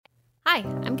Hi,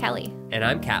 I'm Kelly. And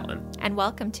I'm Catlin. And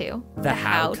welcome to the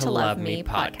How to Love Me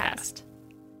podcast.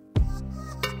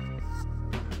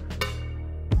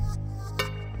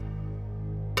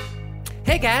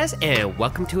 Hey guys, and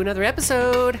welcome to another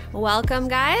episode. Welcome,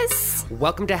 guys.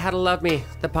 Welcome to How to Love Me,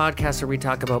 the podcast where we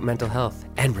talk about mental health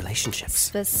and relationships.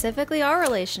 Specifically our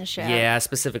relationship. Yeah,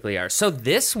 specifically ours. So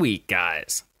this week,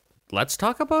 guys, let's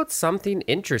talk about something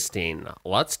interesting.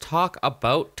 Let's talk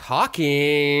about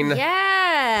talking. Yeah.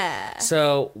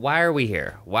 So why are we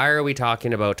here? Why are we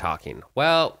talking about talking?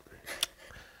 Well,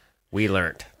 we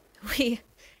learned. We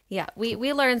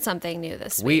learned something new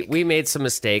this week. We made some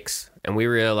mistakes, and we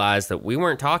realized that we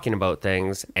weren't talking about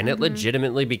things, and it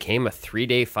legitimately became a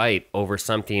 3-day fight over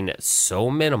something so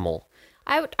minimal.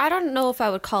 I don't know if I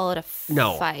would call it a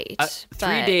fight.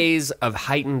 3 days of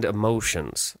heightened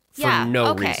emotions for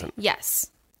no reason. Yes.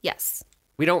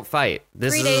 We don't fight.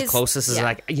 This 3 is days, as closest as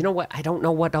like, you know what? I don't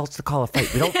know what else to call a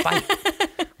fight. We don't fight.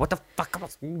 What the fuck?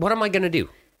 What am I going to do?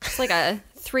 It's like a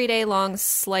 3-day long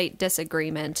slight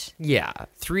disagreement. Yeah.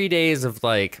 3 days of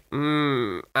like,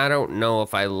 I don't know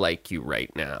if I like you right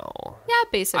now. Yeah,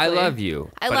 basically. I love you,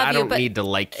 but I don't need to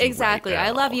like you exactly. right now.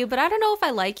 I love you, but I don't know if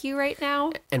I like you right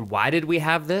now. And why did we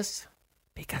have this?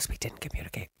 Because we didn't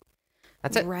communicate.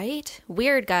 That's it. Right?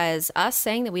 Weird, guys. Us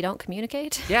saying that we don't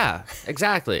communicate. Yeah,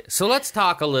 exactly. So let's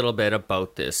talk a little bit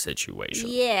about this situation.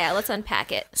 Yeah, let's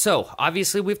unpack it. So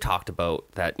obviously we've talked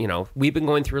about that, we've been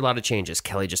going through a lot of changes.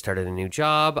 Kelly just started a new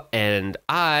job, and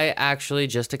I actually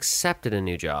just accepted a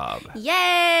new job.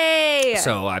 Yay!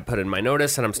 So I put in my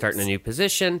notice and I'm starting a new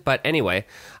position. But anyway,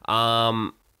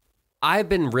 I've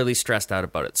been really stressed out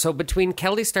about it. So between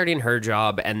Kelly starting her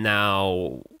job and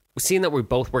now seeing that we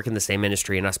both work in the same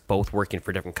industry and us both working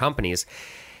for different companies,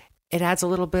 it adds a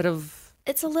little bit of...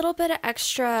 It's a little bit of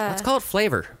extra... Let's call it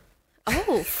flavor.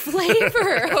 Oh,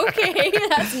 flavor. Okay.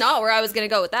 That's not where I was going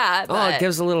to go with that. But... Oh, it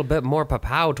gives a little bit more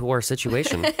papow to our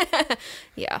situation.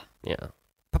 Yeah. Yeah.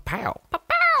 Papow.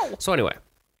 Papow. So anyway,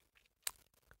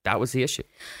 that was the issue.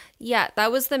 Yeah,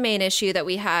 that was the main issue that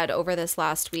we had over this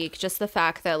last week. Just the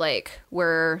fact that,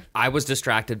 I was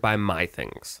distracted by my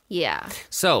things. Yeah.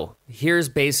 So, here's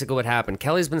basically what happened.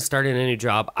 Kelly's been starting a new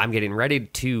job. I'm getting ready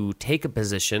to take a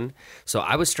position. So,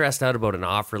 I was stressed out about an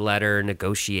offer letter,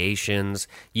 negotiations.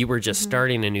 You were just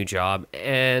starting a new job.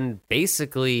 And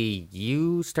basically,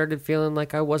 you started feeling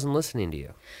like I wasn't listening to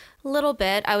you. A little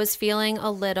bit. I was feeling a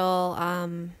little,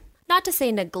 not to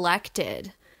say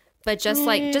neglected, but just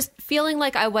feeling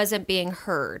like I wasn't being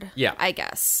heard. Yeah. I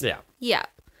guess. Yeah. Yeah.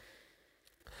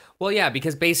 Well, yeah,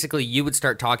 because basically you would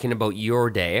start talking about your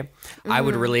day. I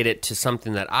would relate it to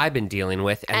something that I've been dealing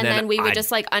with. And then we would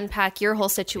just unpack your whole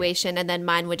situation, and then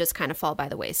mine would just kind of fall by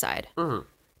the wayside. Mm-hmm.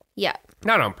 Yeah.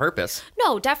 Not on purpose.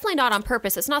 No, definitely not on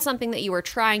purpose. It's not something that you were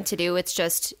trying to do. It's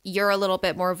just you're a little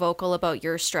bit more vocal about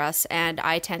your stress, and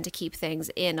I tend to keep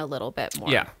things in a little bit more.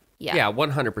 Yeah. Yeah,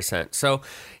 100%. So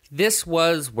this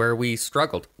was where we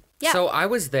struggled. Yeah. So I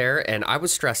was there and I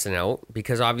was stressing out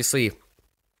because obviously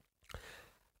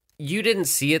you didn't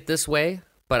see it this way,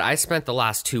 but I spent the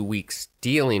last 2 weeks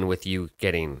dealing with you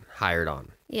getting hired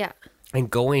on. Yeah.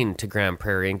 And going to Grand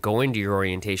Prairie and going to your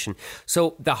orientation.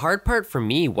 So the hard part for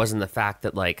me wasn't the fact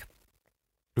that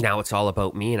now it's all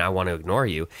about me and I want to ignore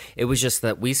you. It was just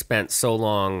that we spent so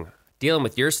long dealing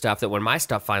with your stuff that when my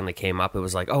stuff finally came up, it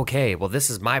was like, okay, well, this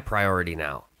is my priority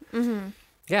now. Mm-hmm.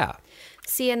 Yeah.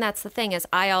 See, and that's the thing is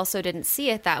I also didn't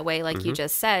see it that way, like you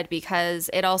just said, because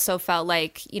it also felt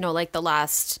like, the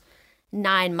last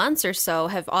 9 months or so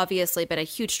have obviously been a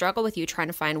huge struggle with you trying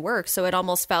to find work. So it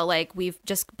almost felt like we've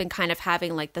just been kind of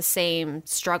having the same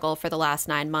struggle for the last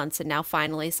 9 months. And now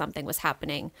finally something was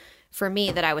happening for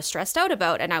me that I was stressed out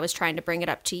about, and I was trying to bring it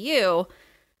up to you.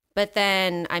 But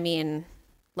then,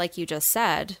 like you just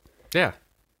said, yeah,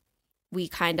 we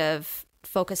kind of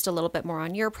focused a little bit more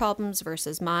on your problems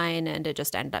versus mine, and it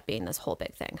just ended up being this whole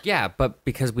big thing. Yeah, but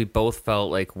because we both felt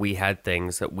like we had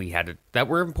things that that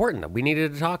were important, that we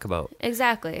needed to talk about.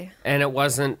 Exactly. And it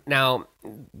wasn't. Now,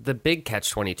 the big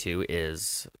catch-22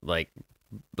 is, like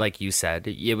you said,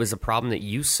 it was a problem that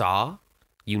you saw.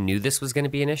 You knew this was going to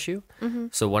be an issue. Mm-hmm.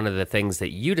 So one of the things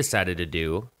that you decided to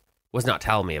do was not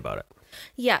tell me about it.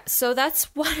 Yeah, so that's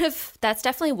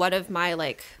definitely one of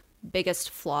my biggest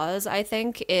flaws, I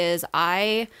think, is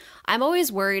I'm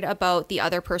always worried about the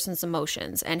other person's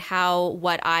emotions and how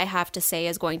what I have to say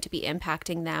is going to be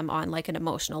impacting them on an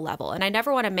emotional level. And I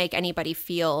never want to make anybody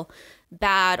feel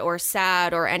bad or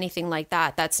sad or anything like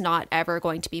that. That's not ever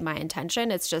going to be my intention.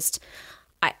 It's just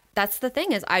that's the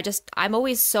thing is I'm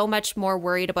always so much more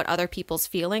worried about other people's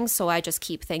feelings. So I just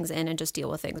keep things in and just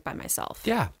deal with things by myself.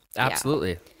 Yeah,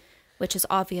 absolutely. Yeah. Which is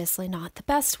obviously not the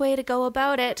best way to go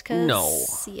about it. 'Cause, No.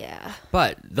 Yeah.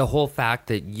 But the whole fact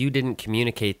that you didn't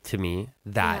communicate to me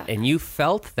that, and you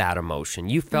felt that emotion,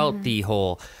 you felt the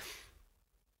whole,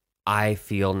 I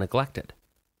feel neglected.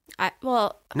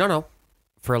 No.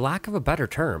 For lack of a better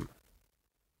term.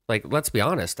 Like, let's be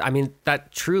honest. I mean,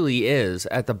 that truly is,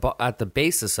 at the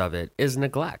basis of it, is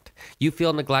neglect. You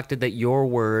feel neglected that your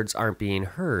words aren't being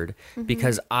heard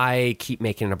because I keep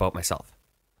making it about myself.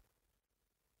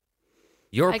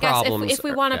 Your I guess problems. if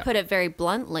we want to put it very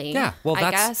bluntly, Yeah, well,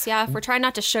 I guess, if we're trying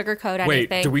not to sugarcoat anything.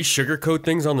 Wait, do we sugarcoat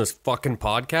things on this fucking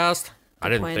podcast? I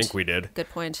didn't point. think we did. Good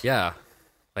point. Yeah.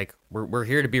 Like, we're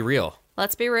here to be real.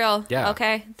 Let's be real. Yeah.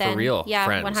 Okay. Then, For real, yeah,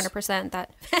 friends. 100%.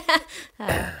 That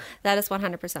that is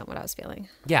 100% what I was feeling.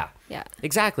 Yeah. Yeah.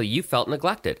 Exactly. You felt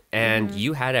neglected, and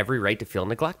you had every right to feel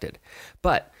neglected.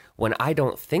 But when I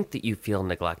don't think that you feel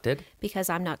neglected, Because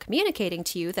I'm not communicating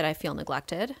to you that I feel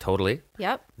neglected. totally,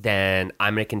 Yep. then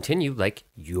I'm going to continue like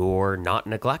you're not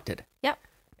neglected Yep.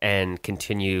 and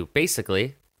continue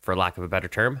basically, for lack of a better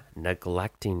term,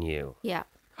 neglecting you. Yeah.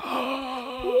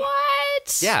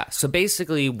 What? Yeah. So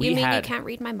basically, we You mean had you can't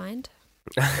read my mind?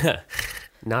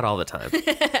 not all the time.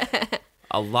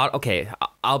 Okay,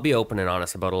 I'll be open and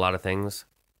honest about a lot of things.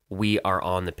 We are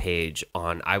on the page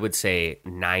on, I would say,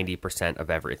 90% of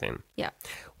everything. Yeah.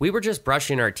 We were just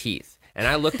brushing our teeth, and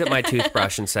I looked at my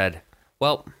toothbrush and said,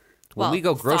 well, when we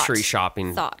go grocery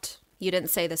shopping... Thought. You didn't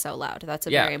say this out loud. That's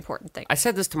a Yeah. very important thing. I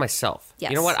said this to myself.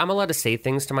 Yes. You know what? I'm allowed to say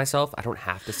things to myself. I don't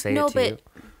have to say it to you.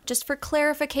 but just for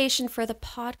clarification for the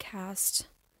podcast.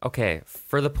 Okay,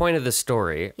 for the point of the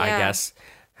story, I Yeah. guess,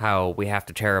 how we have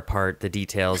to tear apart the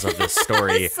details of this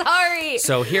story. Sorry.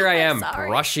 So here I am sorry.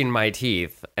 brushing my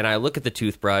teeth, and I look at the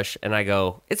toothbrush and I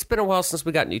go, it's been a while since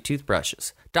we got new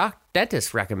toothbrushes.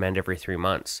 Dentists recommend every 3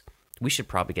 months. We should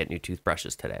probably get new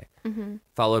toothbrushes today. Mm-hmm.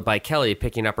 Followed by Kelly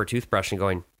picking up her toothbrush and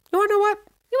going, you want to know what?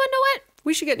 You want to know what?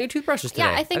 We should get new toothbrushes today.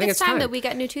 Yeah, I think it's time that we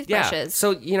get new Yeah. toothbrushes.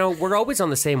 So, we're always on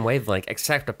the same wavelength,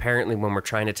 except apparently when we're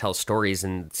trying to tell stories,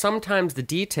 and sometimes the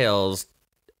details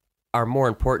are more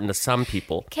important to some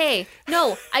people. Okay,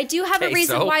 no, I do have a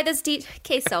reason so? why this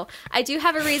I do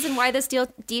have a reason why this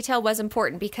detail was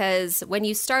important, because when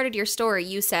you started your story,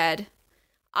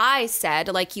 I said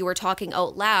like you were talking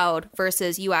out loud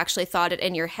versus you actually thought it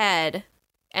in your head,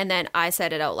 and then I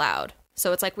said it out loud.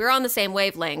 So it's like we're on the same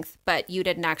wavelength, but you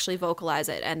didn't actually vocalize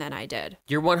it, and then I did.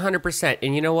 You're 100%.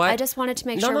 And you know what? I just wanted to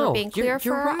make sure we're being clear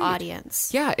for our audience.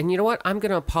 Yeah, and you know what? I'm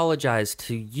going to apologize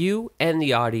to you and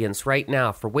the audience right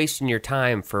now for wasting your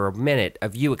time for a minute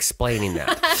of you explaining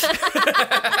that.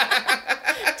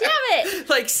 Damn it!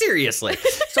 Like, seriously.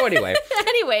 So anyway,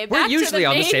 Anyway, we're usually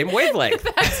on the same wavelength.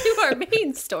 Back to our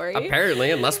main story. Apparently,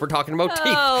 unless we're talking about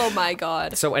teeth. Oh my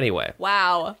god. So anyway,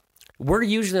 Wow. we're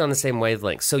usually on the same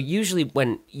wavelength. So usually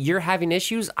when you're having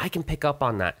issues, I can pick up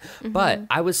on that. But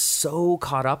I was so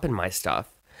caught up in my stuff.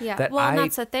 Yeah. That Well, and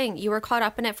that's the thing. You were caught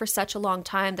up in it for such a long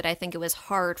time that I think it was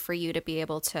hard for you to be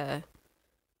able to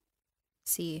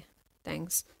see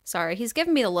things. Sorry. He's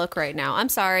giving me the look right now. I'm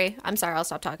sorry. I'll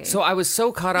stop talking. So I was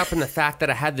so caught up in the fact that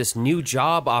I had this new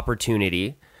job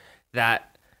opportunity that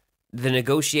the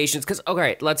negotiations, because,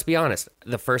 okay, let's be honest.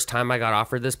 The first time I got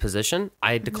offered this position,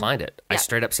 I declined it. I Yeah.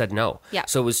 straight up said no. Yeah.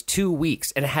 So it was 2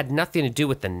 weeks, and it had nothing to do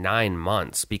with the 9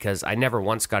 months because I never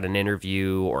once got an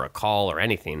interview or a call or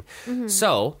anything.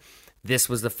 So this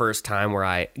was the first time where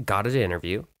I got an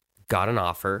interview, got an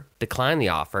offer, declined the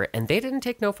offer, and they didn't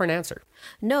take no for an answer.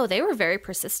 No, they were very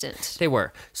persistent. They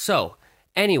were. So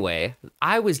anyway,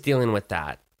 I was dealing with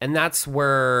that, and that's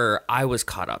where I was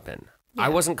caught up in. I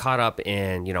wasn't caught up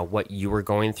in, what you were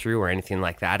going through or anything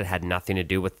like that. It had nothing to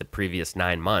do with the previous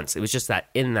 9 months. It was just that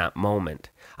in that moment,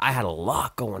 I had a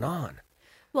lot going on.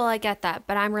 Well, I get that,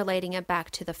 but I'm relating it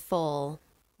back to the full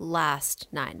last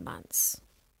 9 months.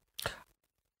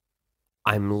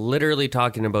 I'm literally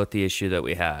talking about the issue that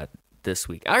we had this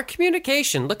week. Our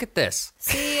communication, look at this.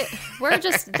 See,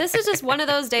 this is just one of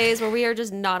those days where we are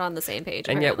just not on the same page.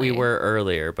 And yet we apparently. were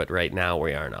earlier, but right now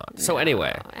we are not. So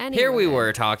anyway, here we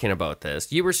were talking about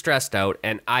this. You were stressed out,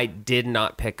 and I did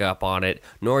not pick up on it,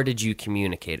 nor did you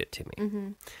communicate it to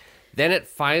me. Then it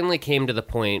finally came to the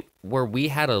point where we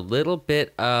had a little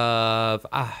bit of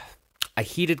a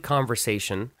heated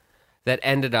conversation that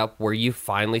ended up where you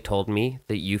finally told me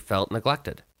that you felt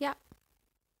neglected. Yeah.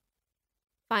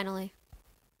 Finally.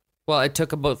 Well, it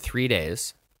took about 3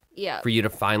 days Yeah. for you to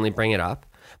finally bring it up,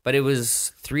 but it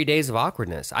was 3 days of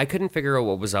awkwardness. I couldn't figure out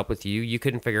what was up with you. You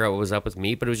couldn't figure out what was up with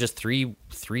me, but it was just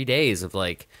three days of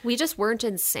like, We just weren't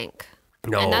in sync.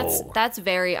 no. And that's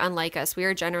very unlike us. We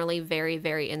are generally very,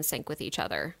 very in sync with each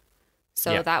other.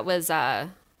 So Yeah. that was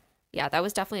Yeah, that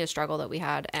was definitely a struggle that we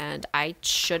had, and I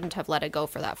shouldn't have let it go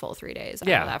for that full 3 days. I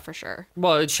Yeah. know that for sure.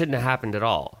 Well, it shouldn't have happened at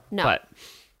all. No. But,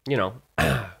 you know.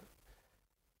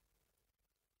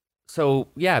 So,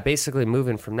 yeah, basically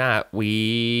moving from that,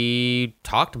 we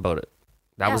talked about it.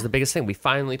 That was Yeah. the biggest thing. We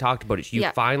finally talked about it. You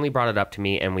Yeah. finally brought it up to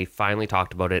me, and we finally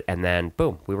talked about it, and then,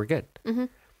 boom, we were good.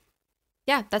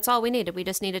 Yeah, that's all we needed. We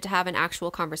just needed to have an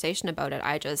actual conversation about it.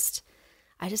 I just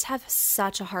have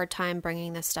such a hard time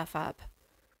bringing this stuff up.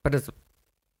 But it's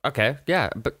okay, yeah.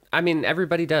 But I mean,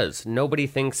 everybody does. Nobody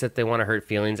thinks that they want to hurt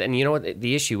feelings. And you know what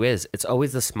the issue is? It's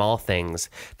always the small things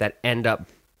that end up,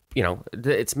 you know,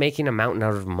 it's making a mountain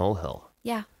out of a molehill.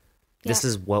 Yeah. This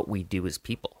is what we do as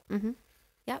people.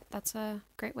 Yeah, that's a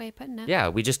great way of putting it. Yeah,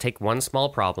 we just take one small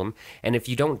problem, and if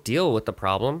you don't deal with the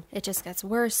problem, It just gets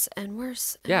worse and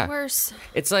worse and Yeah. worse.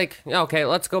 it's like, okay,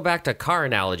 let's go back to car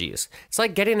analogies. It's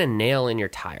like getting a nail in your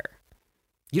tire.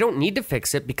 You don't need to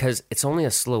fix it because it's only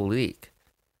a slow leak.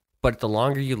 But the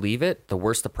longer you leave it, the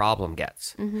worse the problem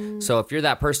gets. So if you're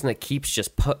that person that keeps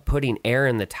just putting air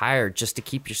in the tire just to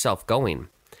keep yourself going,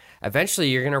 eventually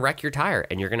you're going to wreck your tire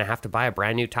and you're going to have to buy a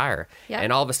brand new tire. Yeah.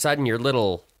 And all of a sudden your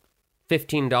little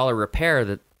 $15 repair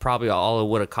that probably all it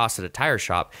would have cost at a tire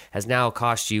shop has now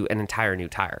cost you an entire new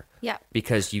tire Yeah,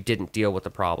 because you didn't deal with the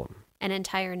problem. an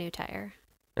entire new tire.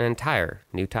 An entire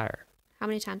new tire. How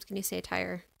many times can you say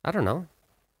tire? I don't know.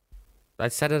 I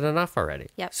said it enough already.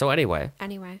 Yep. So anyway,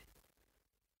 Anyway,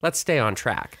 let's stay on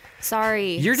track.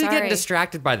 sorry. You're just getting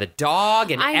distracted by the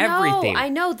dog and I know, everything. I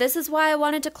know. This is why I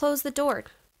wanted to close the door.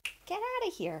 Get out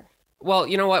of here. Well,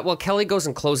 you know what? Well, Kelly goes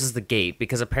and closes the gate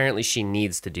because apparently she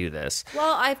needs to do this.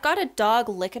 Well, I've got a dog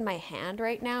licking my hand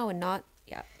right now and not.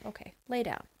 Yeah, okay. Lay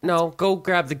down. No, go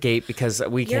grab the gate because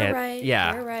we You're can't. right.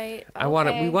 Yeah. You're right. I want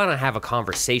to. Okay. We want to have a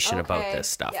conversation about Okay, this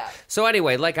stuff. yeah. So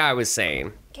anyway, like I was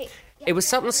saying, Okay. it was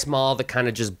something small that kind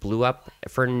of just blew up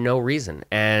for no reason.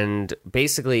 And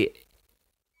basically,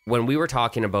 when we were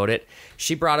talking about it,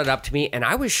 she brought it up to me and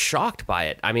I was shocked by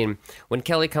it. I mean, when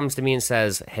Kelly comes to me and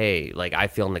says, hey, like I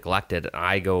feel neglected,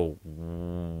 I go,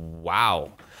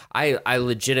 wow. I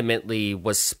legitimately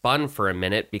was spun for a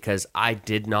minute because I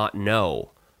did not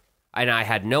know. And I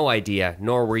had no idea,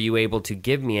 nor were you able to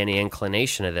give me any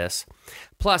inclination of this.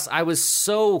 Plus, I was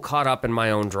so caught up in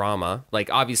my own drama. Like,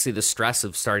 obviously, the stress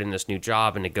of starting this new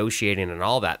job and negotiating and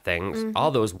all that things,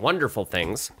 all those wonderful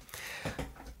things.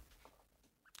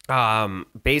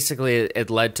 Basically, it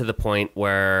led to the point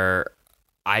where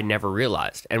I never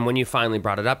realized. And when you finally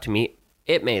brought it up to me,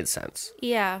 it made sense.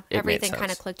 Yeah, It made everything kind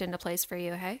of sense. clicked into place for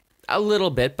you, hey? A little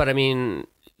bit, but I mean,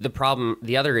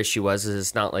 the other issue was, is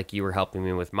it's not like you were helping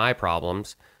me with my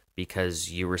problems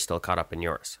because you were still caught up in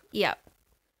yours. Yeah.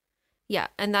 Yeah,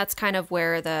 and that's kind of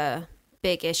where the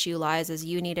big issue lies is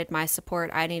you needed my support,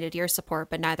 I needed your support,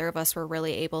 but neither of us were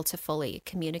really able to fully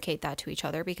communicate that to each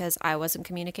other because I wasn't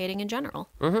communicating in general.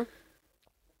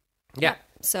 Yeah.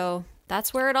 So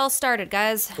that's where it all started,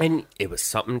 guys. And it was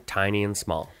something tiny and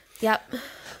small. Yep.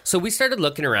 So we started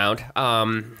looking around.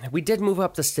 We did move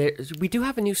up the stairs. We do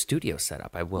have a new studio set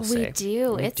up, I will say. We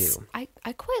do. We It's do. I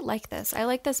quite like this. I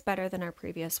like this better than our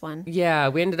previous one. Yeah,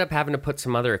 we ended up having to put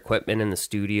some other equipment in the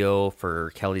studio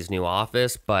for Kelly's new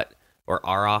office, or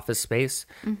our office space.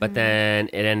 But then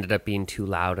it ended up being too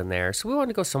loud in there. So we wanted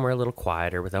to go somewhere a little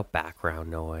quieter without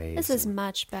background noise. This is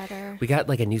much better. We got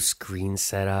like a new screen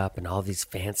set up and all these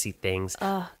fancy things.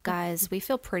 Oh, guys, we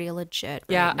feel pretty legit.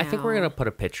 Yeah, right I think now. we're going to put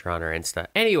a picture on our Insta.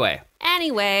 Anyway,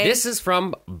 Anyway, this is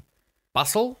from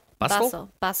Bustle? bustle.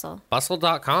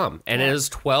 Bustle.com. And it is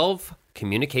 12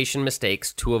 communication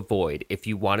mistakes to avoid if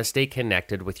you want to stay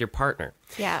connected with your partner.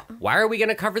 Yeah. Why are we going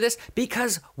to cover this?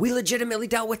 Because we legitimately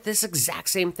dealt with this exact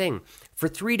same thing. For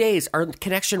 3 days, our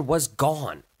connection was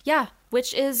gone. Yeah,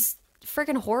 which is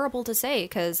freaking horrible to say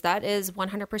because that is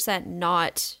 100%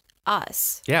 not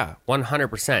us. Yeah,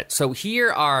 100%. So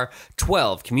here are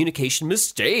 12 communication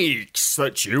mistakes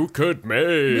that you could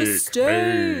make.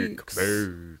 Mistakes.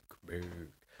 Make.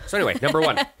 So anyway, number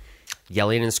 1,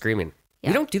 yelling and screaming. Yeah.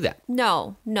 We don't do that.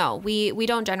 No, we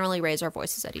don't generally raise our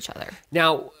voices at each other.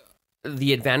 Now,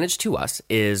 the advantage to us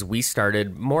is we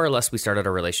started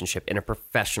our relationship in a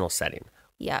professional setting.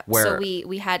 Yeah, Where- so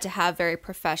we had to have very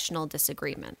professional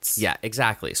disagreements. Yeah,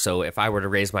 exactly. So if I were to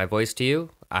raise my voice to you,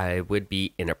 I would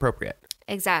be inappropriate.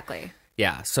 Exactly.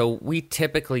 Yeah, so we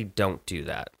typically don't do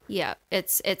that. Yeah,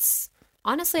 it's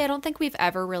honestly, I don't think we've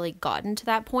ever really gotten to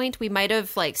that point. We might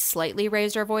have like slightly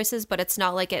raised our voices, but it's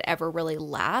not like it ever really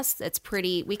lasts.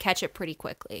 We catch it pretty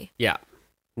quickly. Yeah.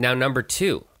 Now, number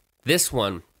 2, this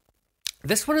one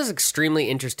is extremely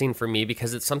interesting for me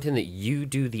because it's something that you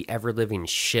do the ever-living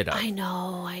shit of. I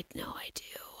know I do.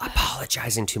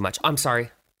 Apologizing too much. I'm sorry.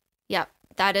 Yep.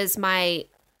 that is my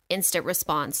instant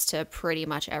response to pretty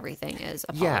much everything is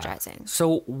apologizing. Yeah.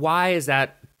 So why is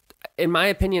that? In my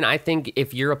opinion, I think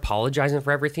if you're apologizing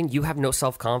for everything, you have no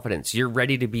self-confidence. You're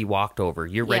ready to be walked over.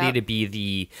 You're ready Yep. to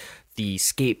be the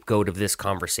scapegoat of this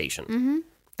conversation. Mm-hmm.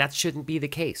 That shouldn't be the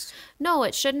case. No,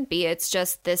 it shouldn't be. It's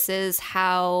just this is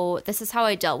how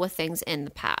I dealt with things in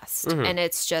the past. Mm-hmm. And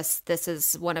it's just this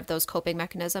is one of those coping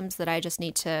mechanisms that I just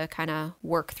need to kind of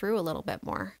work through a little bit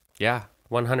more. Yeah,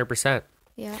 100%.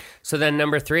 Yeah. So then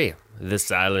number 3, the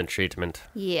silent treatment.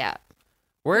 Yeah.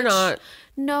 We're not...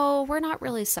 No, we're not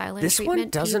really silent This treatment one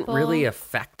doesn't people. really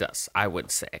affect us, I would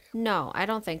say. No, I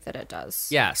don't think that it does.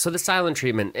 Yeah, so the silent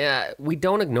treatment, we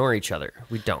don't ignore each other.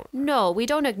 We don't. No, we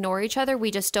don't ignore each other.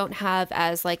 We just don't have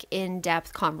as like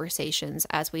in-depth conversations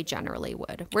as we generally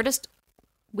would.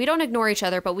 We don't ignore each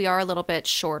other, but we are a little bit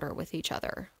shorter with each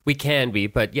other. We can be,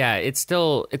 but yeah,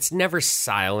 it's never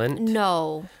silent.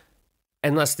 No.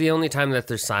 Unless the only time that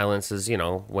there's silence is,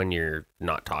 when you're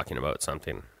not talking about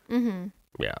something. Mm-hmm.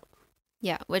 Yeah.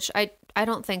 Yeah, which I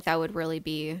don't think that would really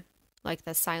be like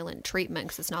the silent treatment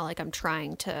because it's not like I'm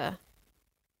trying to,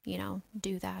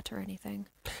 do that or anything.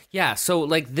 Yeah, so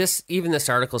like this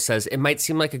article says it might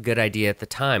seem like a good idea at the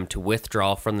time to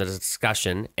withdraw from the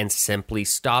discussion and simply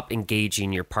stop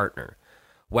engaging your partner,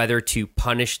 whether to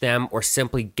punish them or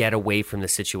simply get away from the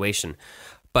situation.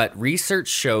 But research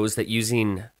shows that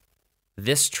using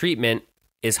this treatment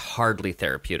is hardly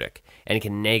therapeutic and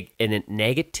it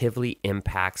negatively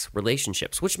impacts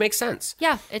relationships, which makes sense.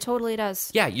 Yeah, it totally does.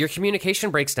 Yeah, your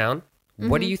communication breaks down. Mm-hmm.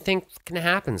 What do you think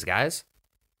happens, guys?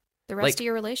 The rest of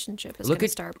your relationship is going to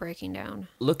start breaking down.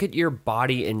 Look at your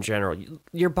body in general.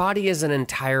 Your body is an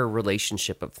entire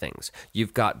relationship of things.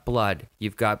 You've got blood,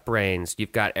 you've got brains,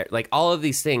 you've got like all of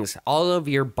these things. All of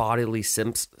your bodily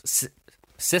systems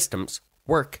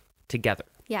work together.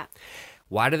 Yeah.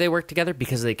 Why do they work together?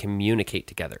 Because they communicate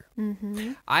together.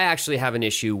 Mm-hmm. I actually have an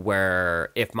issue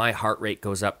where if my heart rate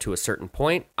goes up to a certain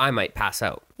point, I might pass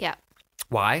out. Yeah.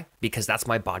 Why? Because that's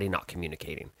my body not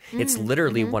communicating. It's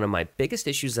literally one of my biggest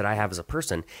issues that I have as a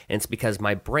person, and it's because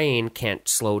my brain can't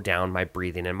slow down my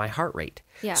breathing and my heart rate.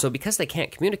 Yeah. So because they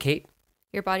can't communicate,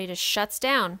 your body just shuts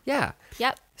down. Yeah.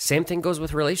 Yep. Same thing goes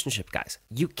with relationship, guys.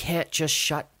 You can't just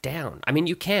shut down. I mean,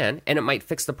 you can, and it might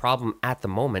fix the problem at the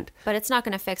moment. But it's not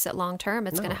going to fix it long term.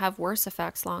 It's going to have worse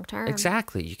effects long term.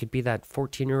 Exactly. You could be that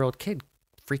 14-year-old kid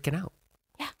freaking out.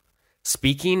 Yeah.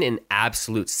 Speaking in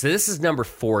absolutes. So this is number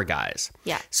 4, guys.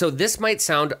 Yeah. So this might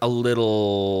sound a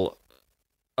little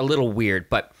weird,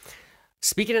 but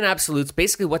speaking in absolutes,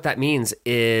 basically what that means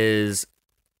is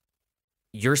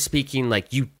you're speaking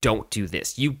like you don't do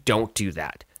this, you don't do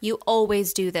that. You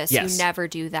always do this. Yes. You never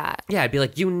do that. Yeah, I'd be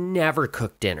like, you never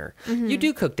cook dinner. Mm-hmm. You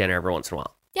do cook dinner every once in a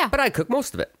while. Yeah. But I cook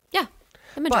most of it. Yeah.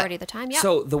 The majority of the time, yeah.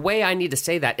 So the way I need to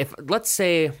say that, if let's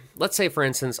say for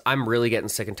instance, I'm really getting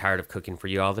sick and tired of cooking for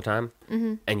you all the time,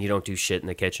 and you don't do shit in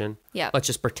the kitchen. Yeah. Let's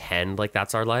just pretend like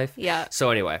that's our life. Yeah.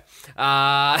 So anyway,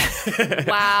 Wow.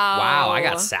 wow, I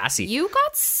got sassy. You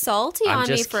got salty I'm on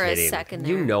me just for kidding. a second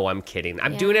there. You know I'm kidding.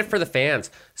 I'm doing it for the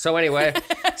fans. So anyway,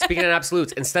 speaking in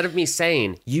absolutes, instead of me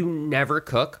saying you never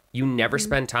cook, you never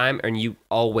spend time, and you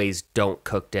always don't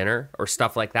cook dinner or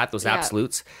stuff like that, those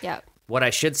absolutes. Yeah. What I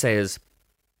should say is,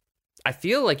 I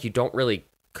feel like you don't really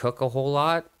cook a whole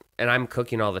lot, and I'm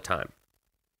cooking all the time.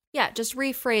 Yeah, just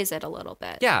rephrase it a little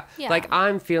bit. Yeah. Like,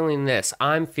 I'm feeling this.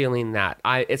 I'm feeling that.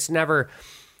 It's never...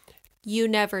 You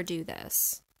never do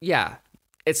this. Yeah.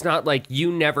 It's not like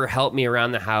you never help me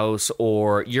around the house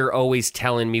or you're always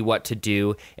telling me what to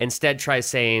do. Instead, try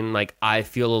saying, like, I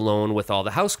feel alone with all the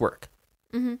housework.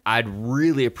 Mm-hmm. I'd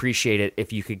really appreciate it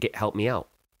if you could help me out.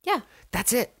 Yeah.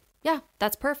 That's it. Yeah,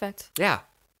 that's perfect. Yeah.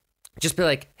 Just be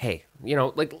like, hey,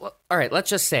 like, all right, let's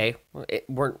just say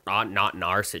we're not in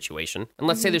our situation. And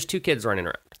let's say there's 2 kids running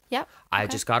around. Yep. I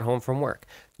just got home from work.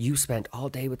 You spent all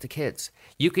day with the kids.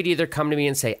 You could either come to me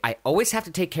and say, I always have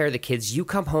to take care of the kids. You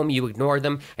come home, you ignore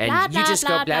them, and blah, you blah, just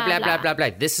blah, go blah, blah, blah, blah, blah.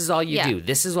 This is all you do.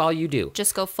 This is all you do.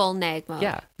 Just go full nag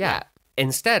mode. Yeah.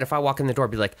 Instead, if I walk in the door,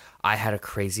 be like, I had a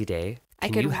crazy day. I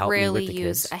Can could you help really me with the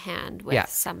use kids? a hand with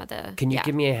some of the... Can you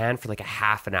give me a hand for like a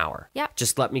half an hour? Yeah.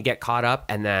 Just let me get caught up,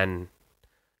 and then...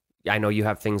 I know you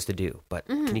have things to do, but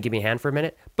can you give me a hand for a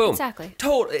minute? Boom. Exactly.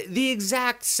 The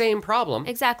exact same problem.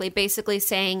 Exactly. Basically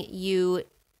saying you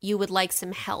would like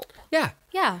some help. Yeah.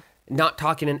 Yeah. Not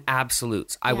talking in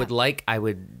absolutes. I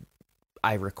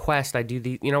request, I do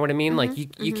the, you know what I mean? Like,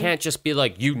 you can't just be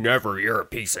like, you're a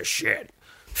piece of shit.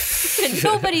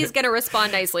 Nobody's going to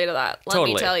respond nicely to that. Let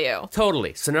me tell you.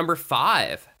 Totally. So number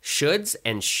 5, shoulds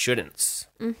and shouldn'ts.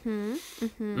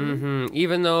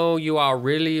 Even though you are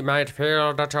really might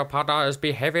feel that your partner is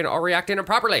behaving or reacting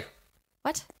improperly.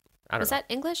 What? I don't Was know. that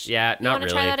English? Yeah, You not want to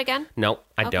really. try that again? Nope,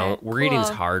 I Okay, don't. Reading's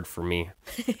cool. hard for me.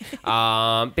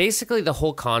 Basically, the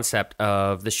whole concept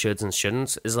of the shoulds and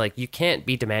shouldn'ts is like you can't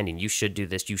be demanding. You should do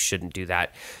this. You shouldn't do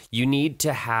that. You need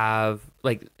to have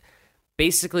like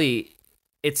basically.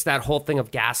 It's that whole thing of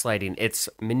gaslighting. It's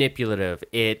manipulative.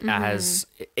 It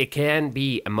can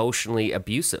be emotionally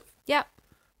abusive, Yeah.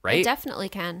 right? It definitely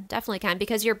can. Definitely can.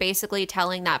 Because you're basically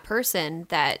telling that person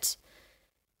that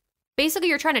basically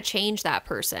you're trying to change that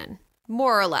person,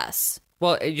 more or less.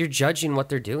 Well, you're judging what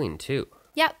they're doing too.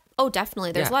 Yeah. Oh,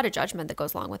 definitely. There's Yeah. a lot of judgment that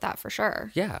goes along with that for sure.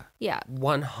 Yeah. Yeah.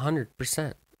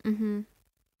 100%.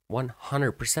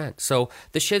 100%. So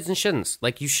the shoulds and shouldn'ts,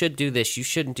 like you should do this, you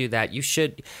shouldn't do that, you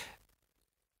should.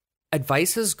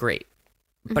 Advice is great,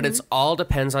 but it's all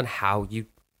depends on how you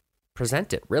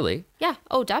present it, really. Yeah.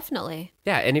 Oh, definitely.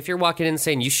 Yeah. And if you're walking in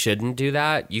saying you shouldn't do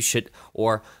that, you should,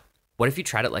 or what if you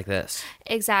tried it like this?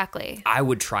 Exactly. I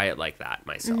would try it like that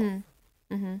myself.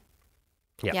 Yeah.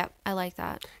 Yeah. I like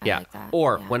that. I Yeah. like that.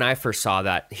 Or Yeah. when I first saw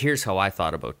that, here's how I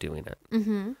thought about doing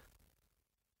it.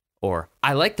 Or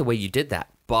I like the way you did that,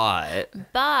 but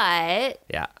But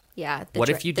yeah. yeah. What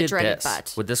if you the did dreaded this?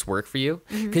 but. Would this work for you?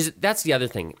 Because that's the other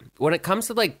thing. When it comes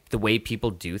to like the way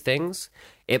people do things,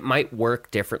 it might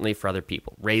work differently for other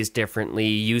people. Raised differently,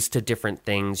 used to different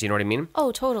things. You know what I mean?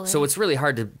 Oh, totally. So it's really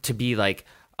hard to be like,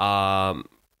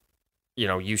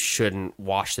 you shouldn't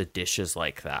wash the dishes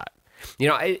like that.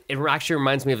 It actually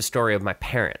reminds me of a story of my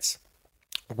parents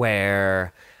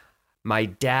where my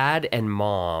dad and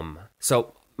mom.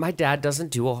 So my dad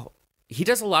he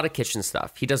does a lot of kitchen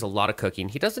stuff. He does a lot of cooking.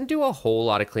 He doesn't do a whole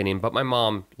lot of cleaning, but my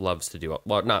mom loves to do it.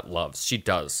 Well, not loves. She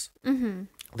does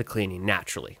the cleaning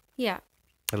naturally. yeah.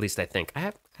 At least I think.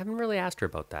 I haven't really asked her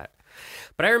about that.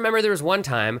 But I remember there was one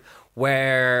time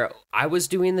where I was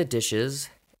doing the dishes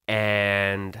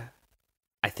and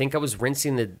I think I was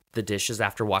rinsing the dishes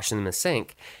after washing them in the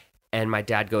sink. And my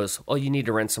dad goes, "Oh, you need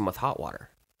to rinse them with hot water."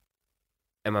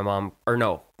 And my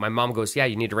mom goes, "Yeah,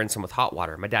 you need to rinse them with hot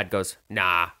water." My dad goes,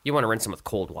 "Nah, you want to rinse them with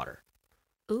cold water."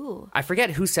 Ooh. I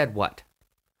forget who said what.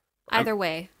 Either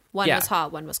way, one yeah. was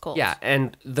hot, one was cold. Yeah,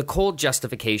 and the cold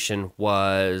justification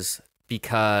was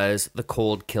because the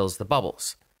cold kills the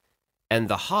bubbles. And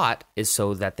the hot is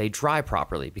so that they dry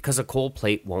properly because a cold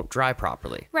plate won't dry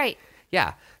properly. Right.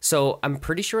 Yeah. So I'm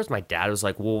pretty sure it was my dad was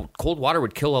like, "Well, cold water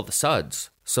would kill all the suds.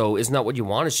 So isn't that what you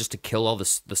want, is just to kill all the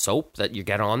soap that you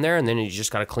get on there and then you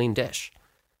just got a clean dish?"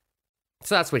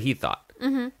 So that's what he thought.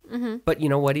 But you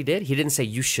know what he did? He didn't say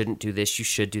you shouldn't do this, you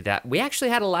should do that. We actually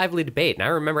had a lively debate. And I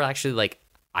remember actually like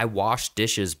I washed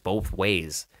dishes both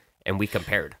ways and we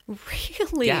compared.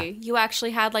 Really? Yeah. You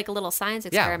actually had like a little science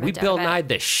Yeah, experiment. we Bill Nye'd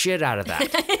the shit out of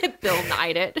that. Bill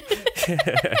Nye'd it.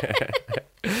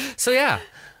 So yeah,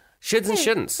 shoulds and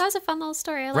shouldn'ts. That was a fun little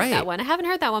story. I like Right. that one. I haven't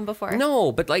heard that one before.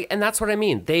 No, but like, and that's what I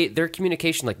mean. Their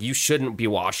communication, like, you shouldn't be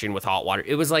washing with hot water.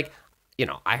 It was like,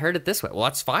 I heard it this way. Well,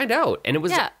 let's find out. And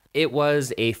it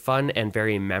was a fun and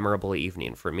very memorable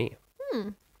evening for me.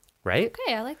 Right?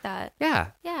 Okay, I like that. Yeah.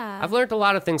 Yeah. I've learned a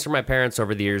lot of things from my parents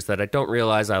over the years that I don't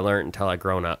realize I learned until I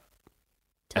grown up.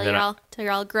 Till and then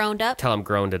you're all grown up. Till I'm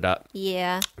grown it up.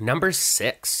 Yeah. Number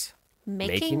 6.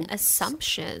 Making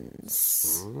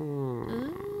assumptions.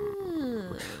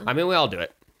 I mean, we all do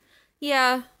it.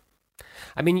 Yeah.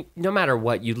 I mean, no matter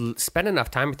what, you spend enough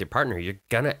time with your partner, you're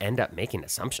going to end up making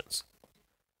assumptions.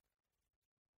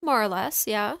 More or less,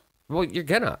 yeah. Well, you're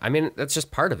gonna. I mean, that's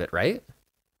just part of it, right?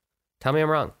 Tell me I'm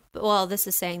wrong. Well, this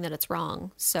is saying that it's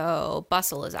wrong. So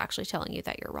Bustle is actually telling you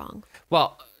that you're wrong.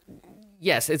 Well,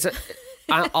 yes,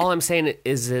 all I'm saying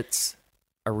is it's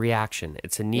a reaction.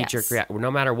 It's a knee-jerk Yes. reaction. No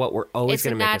matter what, we're always It's a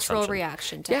going to make natural assumptions.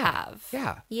 reaction to have.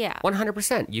 Yeah. Yeah.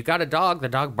 100%. You got a dog. The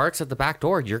dog barks at the back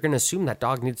door. You're going to assume that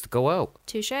dog needs to go out.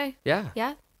 Touche. Yeah.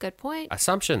 Yeah. Good point.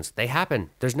 Assumptions. They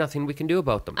happen. There's nothing we can do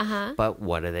about them. Uh-huh. But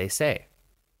what do they say?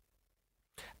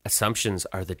 Assumptions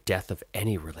are the death of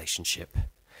any relationship.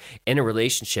 In a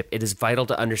relationship, it is vital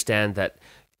to understand that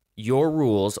your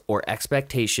rules or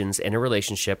expectations in a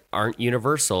relationship aren't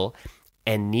universal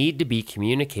and need to be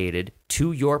communicated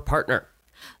to your partner.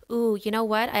 Ooh, you know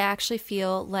what? I actually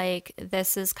feel like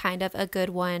this is kind of a good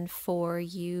one for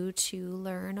you to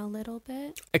learn a little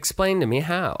bit. Explain to me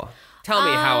how. Tell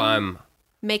me how I'm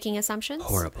Making assumptions?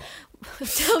 horrible.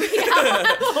 Tell me how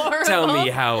I'm horrible. Tell me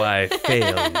how I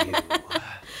fail you.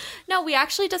 No, we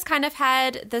actually just kind of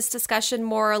had this discussion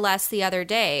more or less the other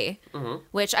day,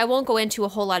 which I won't go into a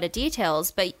whole lot of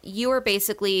details, but you were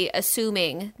basically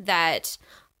assuming that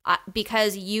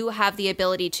because you have the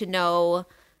ability to know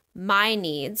my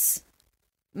needs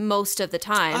most of the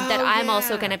time, that I'm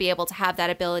also going to be able to have that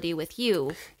ability with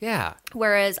you. Yeah.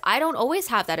 Whereas I don't always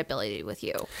have that ability with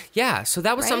you. Yeah. So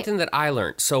that was Right? something that I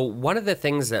learned. So one of the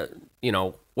things that,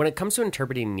 when it comes to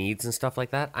interpreting needs and stuff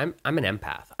like that, I'm an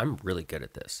empath. I'm really good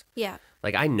at this. Yeah.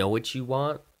 Like, I know what you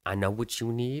want. I know what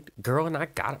you need. Girl, and I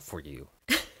got it for you.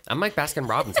 I'm like Baskin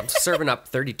Robbins. I'm serving up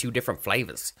 32 different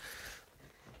flavors.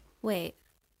 Wait.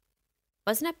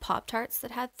 Wasn't it Pop-Tarts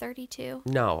that had 32?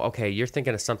 No. Okay. You're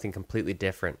thinking of something completely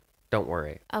different. Don't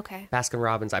worry. Okay. Baskin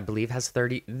Robbins, I believe, has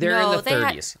 30. They're No, in the they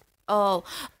had- 30s.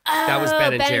 That was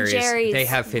Ben and Ben Jerry's. Jerry's. They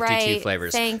have 52 Right.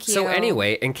 flavors. Thank you. So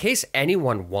anyway, in case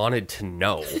anyone wanted to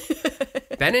know,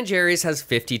 Ben and Jerry's has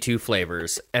 52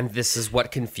 flavors, and this is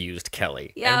what confused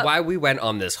Kelly. Yep. And why we went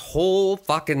on this whole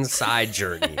fucking side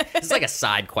journey. It's like a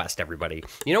side quest, everybody.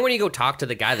 You know when you go talk to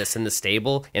the guy that's in the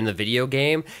stable in the video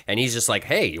game, and he's just like,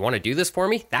 hey, you want to do this for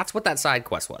me? That's what that side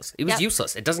quest was. It was Yep.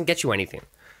 useless. It doesn't get you anything.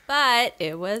 But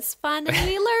it was fun and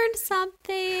we learned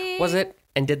something. Was it?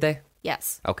 And did they?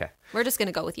 Yes. Okay. We're just going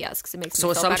to go with yes because it makes me So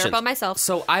feel better assumptions. about myself.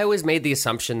 So I always made the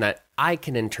assumption that I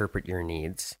can interpret your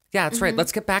needs. Yeah, that's right.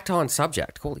 Let's get back to on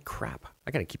subject. Holy crap.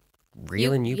 I got to keep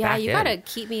reeling you back in. Yeah, you got to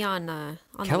keep me on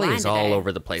Kelly the line is all today.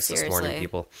 over the place this morning, Seriously.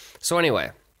 people. So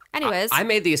anyway, Anyways. I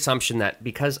made the assumption that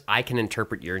because I can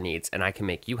interpret your needs and I can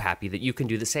make you happy, that you can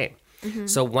do the same. Mm-hmm.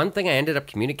 So one thing I ended up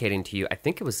communicating to you, I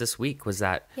think it was this week, was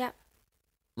that, Yeah.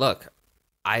 look,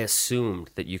 I assumed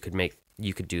that you could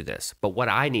do this. But what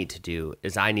I need to do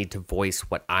is I need to voice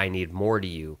what I need more to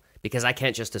you, because I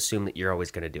can't just assume that you're always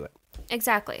going to do it.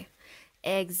 Exactly.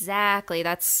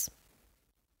 That's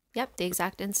the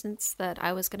exact instance that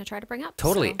I was going to try to bring up.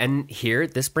 Totally. So. And here,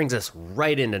 this brings us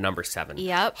right into number 7.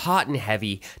 Yep. Hot and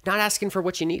heavy, not asking for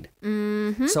what you need.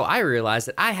 Mm-hmm. So I realized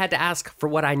that I had to ask for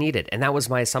what I needed. And that was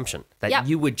my assumption, that Yep.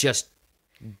 you would just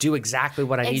do exactly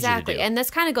what I need you to Exactly. do. And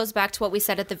this kind of goes back to what we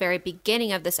said at the very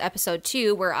beginning of this episode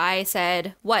too, where I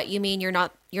said, "What, you mean you're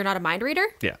not a mind reader?"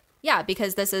 Yeah. Yeah,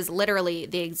 because this is literally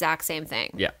the exact same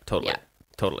thing. Yeah, totally. Yeah.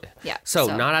 Totally. Yeah, So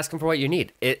so- not asking for what you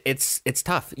need. It's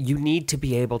tough. You need to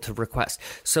be able to request.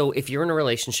 So if you're in a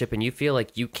relationship and you feel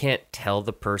like you can't tell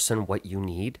the person what you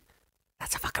need,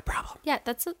 that's a fucking problem. Yeah,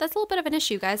 that's a little bit of an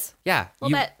issue, guys. Yeah.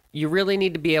 Little bit. You really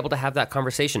need to be able to have that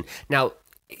conversation. Now,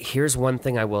 here's one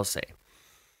thing I will say.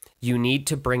 You need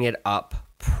to bring it up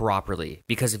properly,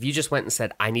 because if you just went and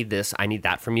said, I need this, I need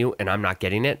that from you, and I'm not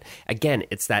getting it, again,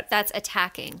 it's That's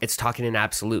attacking. it's talking in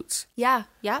absolutes. Yeah.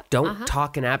 Don't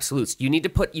talk in absolutes. You need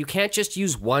to you can't just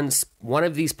use one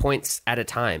of these points at a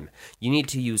time. You need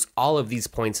to use all of these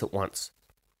points at once.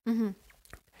 Mm-hmm.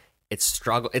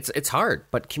 It's hard,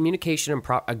 but communication and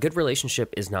a good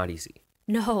relationship is not easy.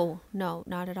 No,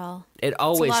 not at all. It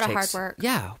always lot of takes hard work.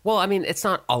 Yeah. Well, I mean, it's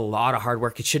not a lot of hard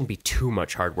work. It shouldn't be too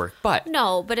much hard work, but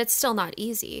No, but it's still not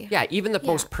easy. yeah, even the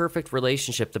most perfect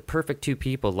relationship, the perfect two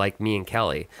people like me and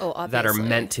Kelly that are obviously.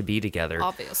 meant to be together,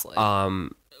 Obviously.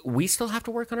 we still have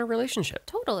to work on our relationship.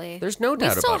 Totally. There's no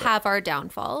doubt We still about it. have our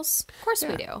downfalls. Of course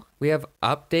we do. We have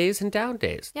up days and down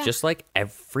days, Yeah. just like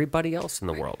everybody else in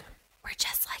the world. We're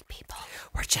just like people.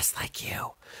 We're just like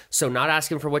you. So not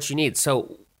asking for what you need.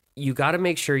 So you got to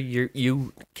make sure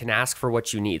you can ask for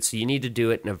what you need. So you need to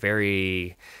do it in a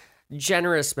very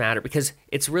generous manner, because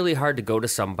it's really hard to go to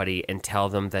somebody and tell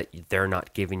them that they're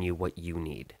not giving you what you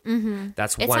need. Mm-hmm.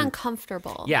 That's It's one.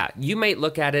 uncomfortable. Yeah, you might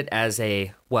look at it as I'm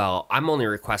only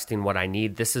requesting what I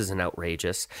need. This isn't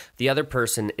outrageous. The other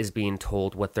person is being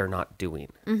told what they're not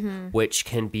doing, which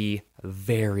can be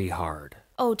very hard.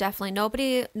 Oh,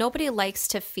 definitely. Nobody likes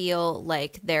to feel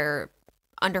like they're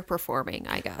underperforming,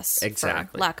 I guess.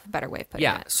 Exactly. For lack of a better way of putting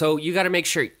Yeah, it. so you got to make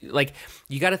sure,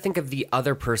 you got to think of the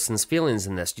other person's feelings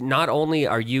in this. Not only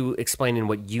are you explaining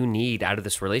what you need out of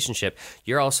this relationship,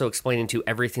 you're also explaining to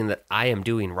everything that I am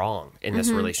doing wrong in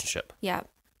this relationship. Yeah.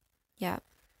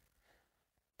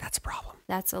 That's a problem.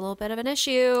 That's a little bit of an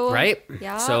issue. Right?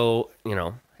 Yeah. So,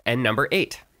 and number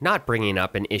 8, not bringing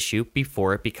up an issue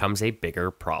before it becomes a bigger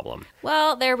problem.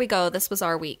 Well, there we go. This was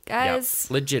our week, Yep,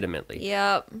 guys. legitimately.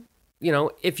 Yep.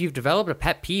 If you've developed a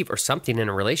pet peeve or something in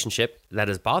a relationship that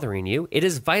is bothering you, it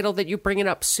is vital that you bring it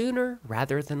up sooner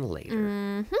rather than later.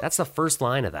 Mm-hmm. That's the first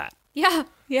line of that. Yeah.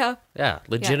 Yeah,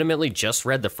 legitimately just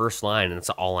read the first line, and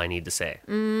it's all I need to say.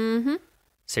 Mm-hmm.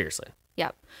 Seriously.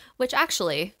 Yep. Which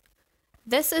actually,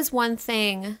 this is one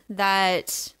thing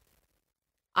that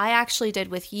I actually did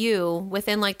with you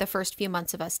within the first few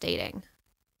months of us dating.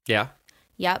 Yeah.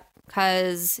 Yep.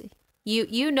 Because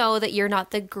You know that you're not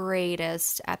the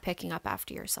greatest at picking up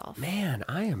after yourself. Man,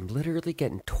 I am literally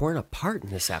getting torn apart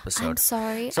in this episode. I'm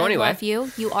sorry. So I anyway. love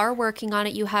you. You are working on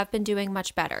it. You have been doing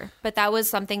much better. But that was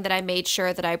something that I made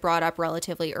sure that I brought up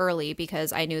relatively early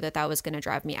because I knew that that was going to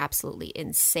drive me absolutely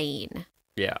insane.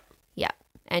 Yeah. Yeah.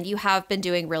 And you have been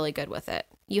doing really good with it.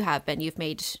 You have been. You've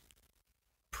made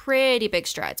pretty big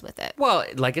strides with it. Well,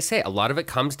 like I say, a lot of it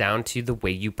comes down to the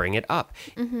way you bring it up.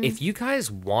 If you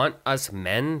guys want us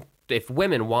men, if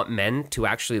women want men to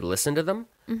actually listen to them,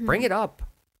 bring it up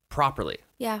properly.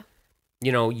 Yeah.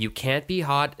 You know, you can't be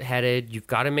hot-headed. You've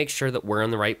got to make sure that we're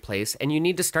in the right place, and you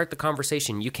need to start the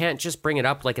conversation. You can't just bring it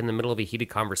up like in the middle of a heated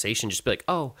conversation. Just be like,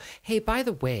 oh, hey, by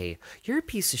the way, you're a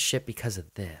piece of shit because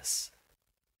of this.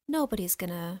 Nobody's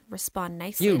going to respond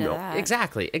nicely You to know, that.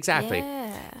 exactly.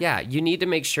 Yeah. Yeah, you need to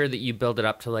make sure that you build it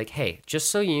up to like, hey, just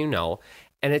so you know,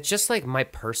 and it's just like my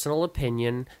personal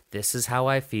opinion. This is how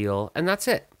I feel, and that's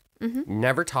it.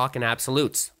 Never talk in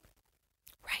absolutes.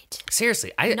 Right.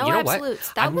 Seriously, No you know absolutes.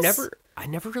 what? That I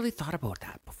never really thought about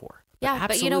that before. Yeah,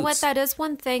 but you know what? absolutes. That is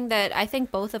one thing that I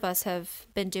think both of us have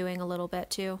been doing a little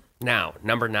bit too. Now,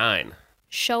 number 9.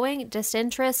 Showing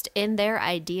disinterest in their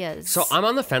ideas. So I'm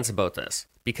on the fence about this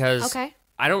because Okay.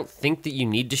 I don't think that you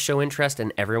need to show interest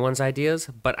in everyone's ideas,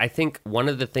 but I think one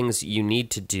of the things you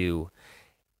need to do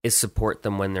is support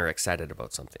them when they're excited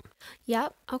about something.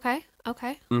 Yep. Okay.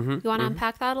 You want to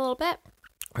unpack that a little bit?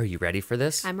 Are you ready for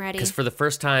this? I'm ready. Because for the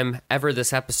first time ever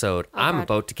this episode, I'm God.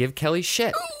 about to give Kelly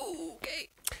shit. Okay.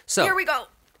 So Here we go.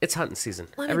 it's hunting season.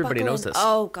 Let me Everybody buckle knows in. this.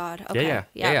 Oh God. Okay.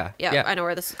 Yeah. I know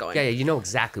where this is going. Yeah, you know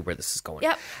exactly where this is going.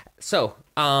 Yep. So,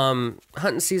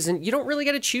 hunting season, you don't really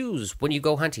get to choose when you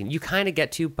go hunting. You kind of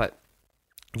get to, but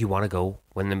you want to go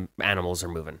when the animals are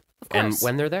moving. Of course. And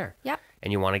when they're there. Yep.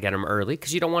 And you want to get them early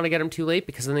because you don't want to get them too late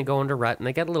because then they go into rut and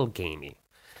they get a little gamey.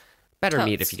 Better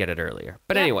meat Totes. if you get it earlier.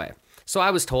 But Yep. anyway, so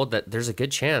I was told that there's a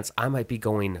good chance I might be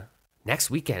going next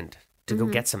weekend to go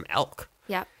get some elk.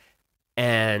 Yep.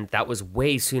 And that was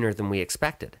way sooner than we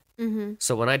expected.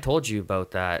 So when I told you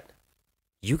about that,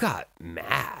 you got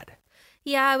mad.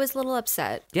 Yeah, I was a little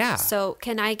upset. Yeah. So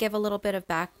can I give a little bit of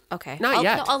back? Okay. Not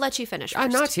yet. I'll let you finish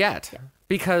first. Not yet.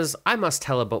 Because I must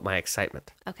tell about my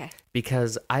excitement. Okay.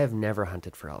 Because I have never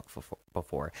hunted for elk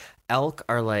before. Elk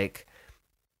are like,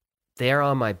 they're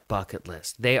on my bucket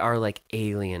list. They are like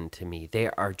alien to me.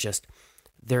 They're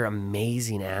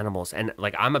amazing animals. And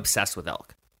like, I'm obsessed with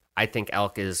elk. I think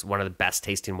elk is one of the best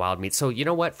tasting wild meats. So you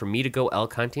know what? For me to go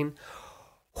elk hunting,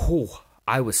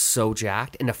 I was so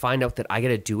jacked. And to find out that I got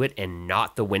to do it in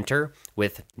not the winter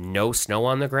with no snow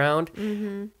on the ground,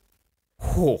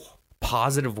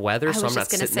 positive weather, I so was I'm not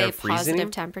just going to sitting there say freezing.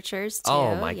 positive temperatures too.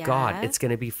 Oh my Yeah. God, it's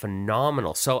going to be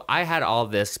phenomenal. So I had all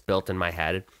this built in my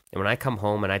head. And when I come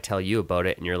home and I tell you about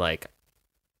it and you're like,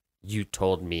 you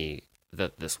told me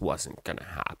that this wasn't going to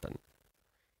happen.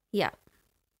 Yeah.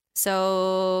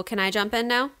 So can I jump in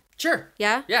now? Sure.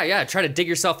 Yeah? Yeah. Try to dig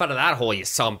yourself out of that hole, you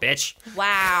son of a bitch.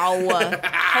 Wow.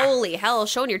 Holy hell.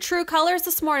 Showing your true colors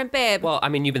this morning, babe. Well, I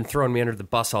mean, you've been throwing me under the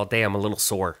bus all day. I'm a little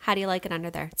sore. How do you like it under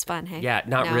there? It's fun, hey? Yeah,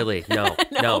 not No. really.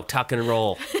 No, tuck and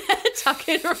roll. Tuck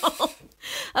and roll.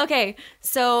 Okay,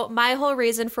 so my whole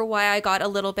reason for why I got a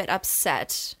little bit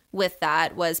upset with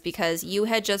that was because you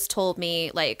had just told me,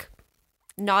 like,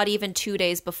 not even 2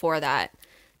 days before that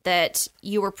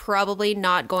you were probably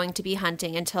not going to be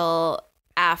hunting until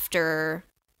after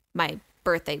my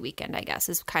birthday weekend, I guess,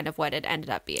 is kind of what it ended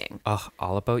up being. Oh,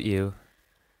 all about you.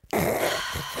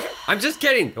 I'm just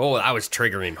kidding. Oh, that was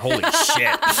triggering. Holy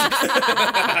shit.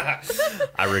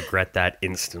 I regret that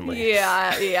instantly.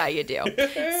 Yeah, you do.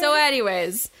 So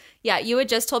anyways, yeah, you had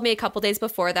just told me a couple days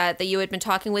before that you had been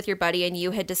talking with your buddy and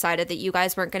you had decided that you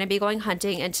guys weren't going to be going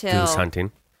hunting until... Goose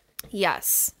hunting.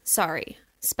 Yes, sorry,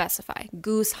 specify.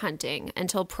 Goose hunting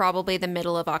until probably the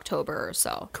middle of October or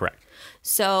so. Correct.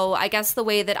 So I guess the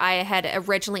way that I had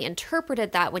originally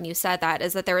interpreted that when you said that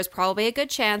is that there was probably a good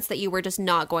chance that you were just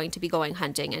not going to be going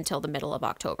hunting until the middle of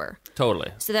October.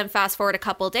 Totally. So then fast forward a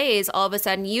couple days, all of a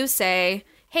sudden you say,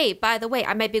 hey, by the way,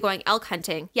 I might be going elk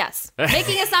hunting. Yes.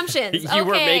 Making assumptions. You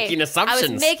were making assumptions.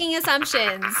 I was making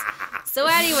assumptions. So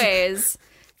anyways,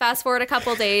 fast forward a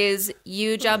couple days,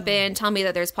 you jump in, tell me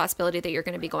that there's possibility that you're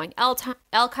going to be going elk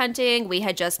hunting. We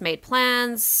had just made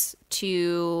plans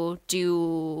to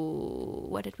do,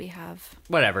 what did we have?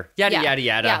 Whatever. Yada.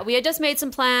 Yeah, we had just made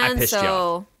some plans. I pissed you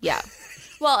so yeah.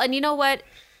 Well, and you know what?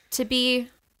 To be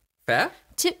Fair?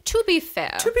 to be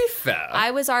fair. To be fair.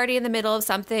 I was already in the middle of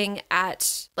something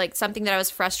something that I was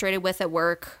frustrated with at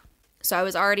work. So I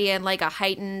was already in like a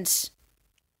heightened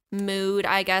mood,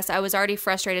 I guess. I was already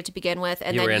frustrated to begin with.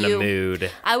 And you then were in a mood.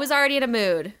 I was already in a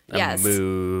mood. Yes. A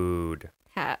mood.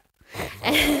 Yeah.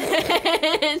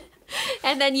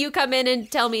 And then you come in and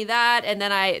tell me that, and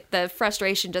then the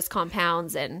frustration just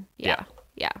compounds, and yeah.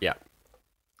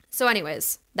 So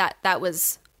anyways, that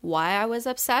was why I was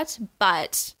upset,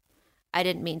 but I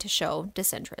didn't mean to show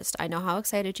disinterest. I know how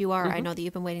excited you are. I know that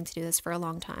you've been waiting to do this for a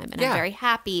long time, and I'm very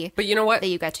happy but you know what? that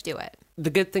you got to do it.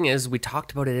 The good thing is we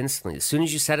talked about it instantly. As soon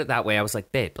as you said it that way, I was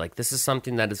like, babe, like this is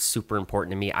something that is super important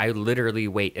to me. I literally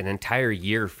wait an entire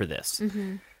year for this.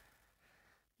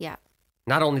 Yeah.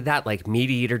 Not only that, like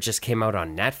Meat Eater just came out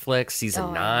on Netflix,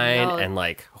 season 9, and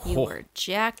like you were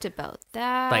jacked about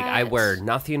that. like I wear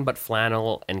nothing but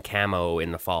flannel and camo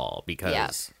in the fall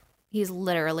because He's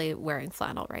literally wearing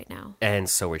flannel right now. and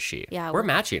so is she. Yeah, we're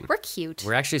matching. We're cute.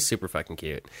 We're actually super fucking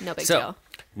cute. No big so, deal.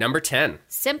 Number 10.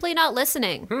 Simply not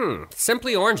listening.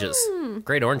 Simply Oranges.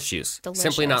 Great orange juice. Delicious.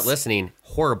 Simply not listening.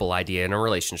 Horrible idea in a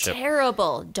relationship.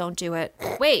 Terrible. Don't do it.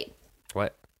 Wait,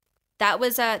 What? that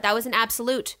was an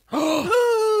absolute.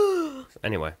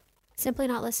 Anyway. Simply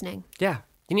not listening. Yeah.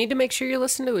 You need to make sure you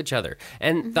listen to each other.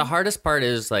 And the hardest part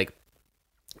is like,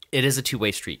 it is a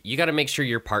two-way street. You got to make sure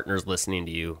your partner's listening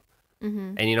to you.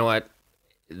 And you know what?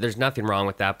 There's nothing wrong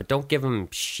with that, but don't give them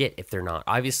shit if they're not.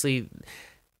 Obviously,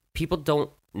 people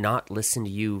don't not listen to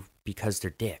you because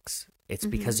they're dicks. It's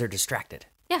because they're distracted.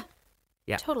 Yeah.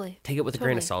 Yeah. Totally. Take it with a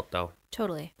grain of salt, though.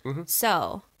 Totally.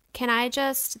 So, can I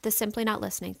the simply not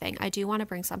listening thing? I do want to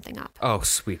bring something up. Oh,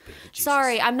 sweet baby Jesus.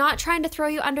 Sorry, I'm not trying to throw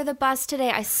you under the bus today.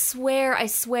 I swear. I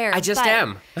just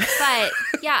am. But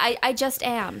yeah, I just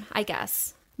am, I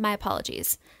guess. My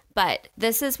apologies. But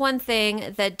this is one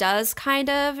thing that does kind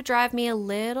of drive me a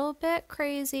little bit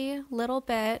crazy,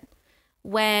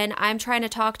 when I'm trying to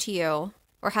talk to you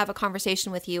or have a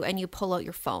conversation with you and you pull out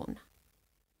your phone.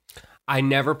 I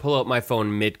never pull out my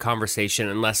phone mid-conversation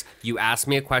unless you ask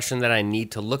me a question that I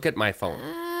need to look at my phone.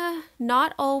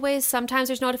 Not always. Sometimes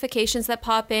there's notifications that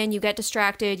pop in, you get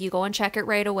distracted, you go and check it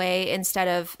right away instead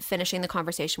of finishing the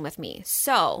conversation with me.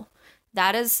 So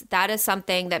that is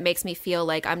something that makes me feel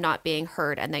like I'm not being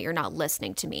heard and that you're not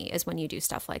listening to me is when you do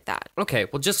stuff like that. Okay,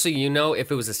 well, just so you know,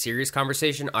 if it was a serious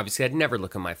conversation, obviously I'd never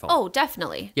look at my phone. Oh,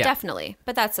 definitely. Yeah. Definitely.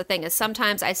 But that's the thing is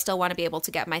sometimes I still want to be able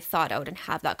to get my thought out and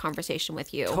have that conversation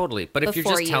with you. Totally. But if you're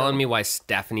just telling me why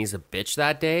Stephanie's a bitch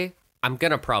that day, I'm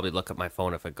going to probably look at my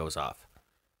phone if it goes off.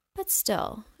 But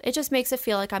still, it just makes it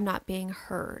feel like I'm not being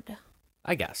heard.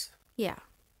 I guess. Yeah.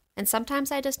 And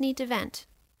sometimes I just need to vent.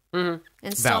 And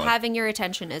still Valid. having your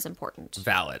attention is important.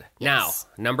 Valid. Yes.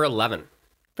 Now, number 11.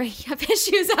 Bringing up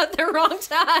issues at the wrong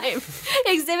time.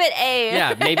 Exhibit A.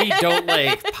 Yeah, maybe don't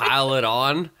like pile it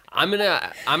on. I'm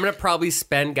gonna probably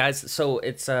spend, guys. So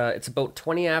it's about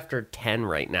 20 after 10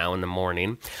 right now in the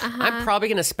morning. I'm probably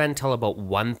gonna spend till about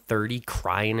 1:30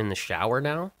 crying in the shower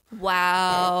now.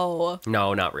 Wow.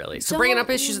 No, not really. So bringing up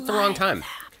issues at the wrong time.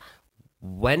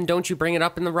 When don't you bring it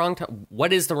up in the wrong time?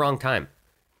 What is the wrong time?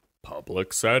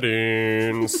 Public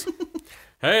settings.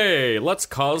 Hey, let's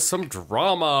cause some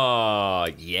drama.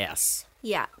 Yes.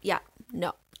 Yeah.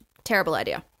 No. Terrible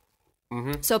idea.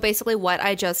 So basically what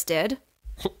I just did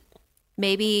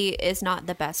maybe is not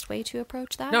the best way to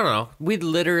approach that. No. We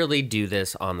literally do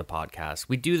this on the podcast.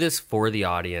 We do this for the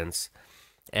audience.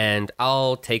 And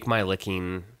I'll take my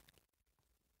licking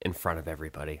in front of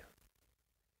everybody.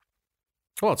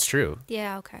 Well, it's true.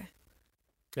 Yeah, okay.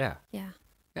 Yeah. Yeah.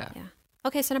 Yeah.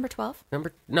 Okay, so number 12.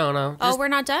 No. Oh, we're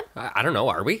not done? I don't know.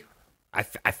 Are we? I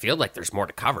feel like there's more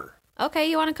to cover. Okay,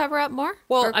 you want to cover up more?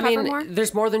 Well, Or I cover mean, more?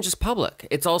 there's more than just public.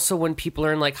 It's also when people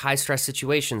are in like high stress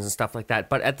situations and stuff like that.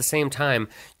 But at the same time,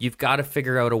 you've got to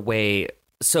figure out a way.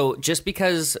 So just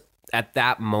because at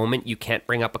that moment you can't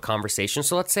bring up a conversation.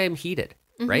 So let's say I'm heated,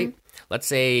 right? Let's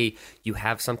say you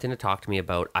have something to talk to me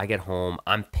about. I get home.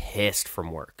 I'm pissed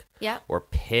from work. Yeah. Or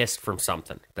pissed from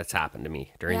something that's happened to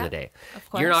me during Yeah, the day. of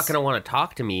course. You're not going to want to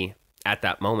talk to me at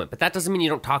that moment. But that doesn't mean you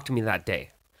don't talk to me that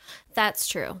day. That's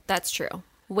true.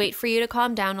 Wait for you to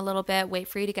calm down a little bit. Wait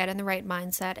for you to get in the right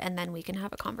mindset, and then we can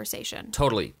have a conversation.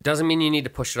 Totally. Doesn't mean you need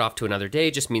to push it off to another day.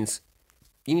 Just means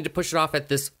you need to push it off at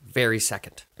this very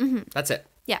second. That's it.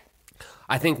 Yeah.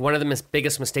 I think one of the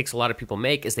biggest mistakes a lot of people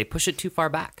make is they push it too far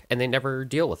back and they never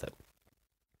deal with it.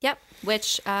 Yep.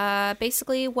 Which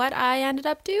basically what I ended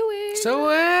up doing. So,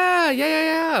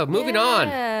 yeah. Moving on.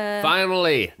 Yeah.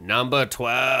 Finally, number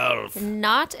 12.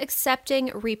 Not accepting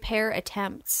repair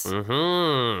attempts.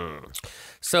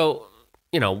 So,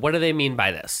 what do they mean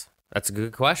by this? That's a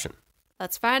good question.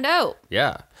 Let's find out.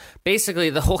 Yeah.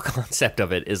 Basically, the whole concept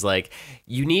of it is like,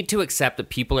 you need to accept that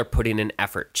people are putting in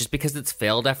effort. Just because it's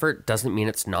failed effort doesn't mean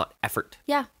it's not effort.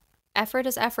 Yeah. Effort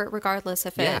is effort regardless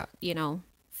if Yeah. it,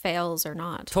 fails or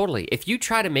not. Totally. If you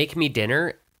try to make me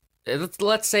dinner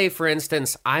let's say, for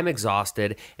instance, I'm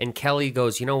exhausted and Kelly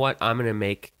goes, you know what? I'm going to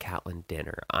make Catlin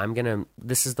dinner.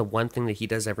 This is the one thing that he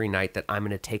does every night that I'm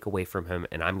going to take away from him,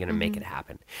 and I'm going to make it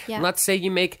happen. Yeah. And let's say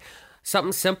you make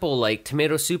something simple like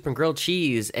tomato soup and grilled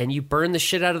cheese, and you burn the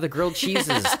shit out of the grilled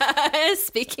cheeses.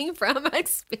 Speaking from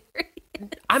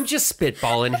experience. I'm just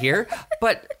spitballing here,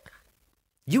 but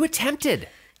you attempted.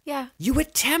 Yeah. You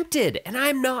attempted, and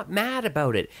I'm not mad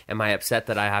about it. Am I upset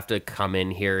that I have to come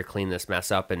in here, clean this mess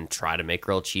up, and try to make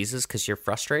grilled cheeses because you're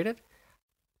frustrated?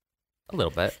 A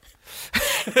little bit.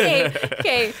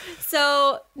 Okay.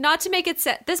 So, not to make it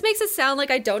this makes it sound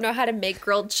like I don't know how to make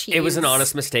grilled cheese. It was an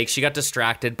honest mistake. She got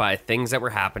distracted by things that were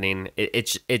happening.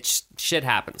 Shit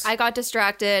happens. I got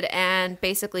distracted and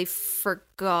basically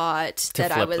forgot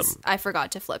that I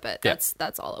forgot to flip it. Yeah.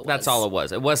 That's all it was. That's all it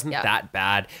was. It wasn't that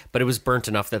bad, but it was burnt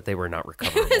enough that they were not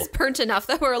recoverable. It was burnt enough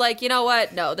that we're like, you know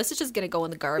what? No, this is just gonna go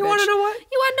in the garbage. You want to know what?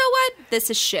 You want to know what? This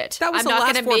is shit. That was I'm the not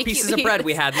last gonna 4 make pieces you of bread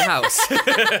we had in the house.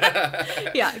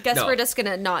 Yeah, guess No. we're just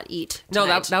gonna not eat. No,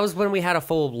 tonight. that was when we had a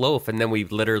full loaf, and then we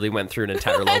literally went through an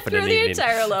entire loaf in an Through the evening.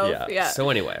 entire loaf, yeah. So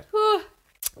anyway, Whew.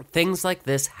 things like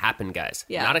this happen, guys.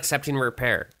 Yeah. Not accepting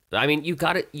repair. I mean,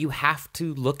 you have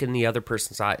to look in the other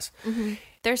person's eyes.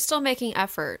 They're still making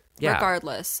effort, Yeah.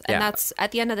 regardless, and Yeah. that's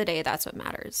at the end of the day, that's what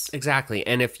matters. Exactly.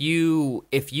 And if you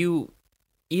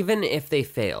even if they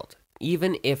failed,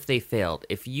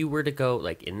 if you were to go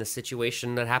like in the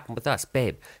situation that happened with us,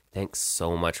 babe, thanks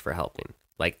so much for helping.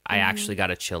 Like, I actually got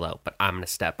to chill out, but I'm going to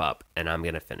step up and I'm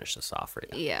going to finish this off for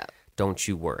you. Yeah. Don't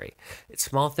you worry. It's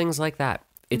small things like that.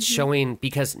 It's showing,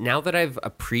 because now that I've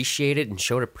appreciated and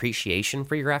showed appreciation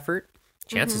for your effort,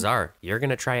 chances are you're going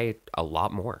to try a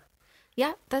lot more.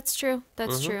 Yeah, that's true.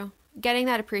 That's true. Getting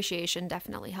that appreciation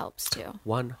definitely helps too.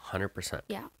 100%.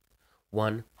 Yeah.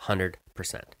 100%.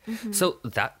 So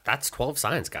that's 12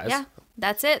 signs, guys. Yeah.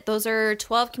 That's it. Those are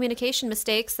 12 communication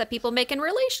mistakes that people make in Yeah.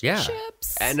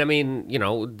 relationships. And I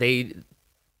mean,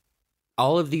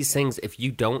 all of these things, if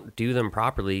you don't do them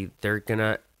properly, they're going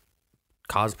to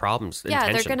cause problems. And yeah,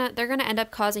 tension. they're gonna end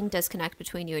up causing disconnect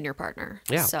between you and your partner.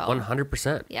 Yeah, So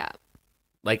 100%. yeah.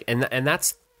 Like, and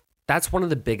that's one of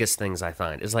the biggest things I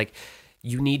find is like,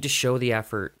 you need to show the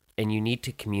effort and you need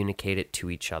to communicate it to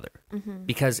each other.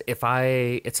 Because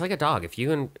it's like a dog. If you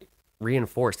can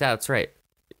reinforce, that's right.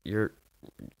 Are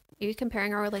you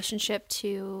comparing our relationship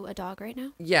to a dog right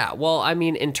now? Yeah. Well, I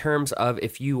mean, in terms of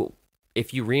if you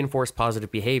reinforce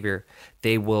positive behavior,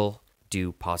 they will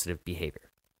do positive behavior.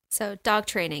 So dog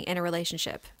training in a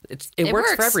relationship. It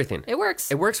works for everything. It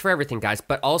works. It works for everything, guys.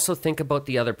 But also think about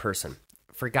the other person.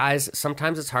 For guys,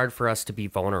 sometimes it's hard for us to be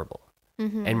vulnerable.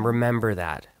 And remember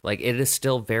that. Like, it is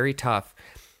still very tough.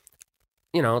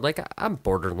 Like, I'm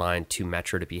borderline too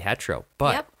metro to be hetero.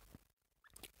 But, Yep.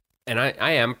 and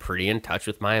I am pretty in touch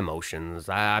with my emotions.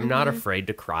 I'm not afraid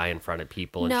to cry in front of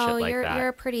people and shit like that. You're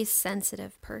a pretty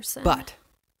sensitive person. But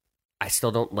I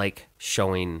still don't like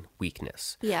showing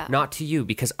weakness. Yeah. Not to you,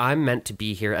 because I'm meant to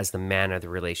be here as the man of the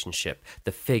relationship,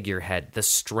 the figurehead, the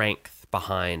strength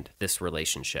behind this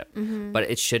relationship. But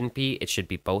it shouldn't be. It should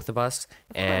be both of us.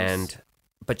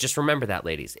 But just remember that,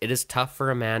 ladies. It is tough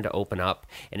for a man to open up.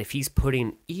 And if he's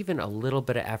putting even a little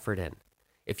bit of effort in,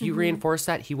 if you reinforce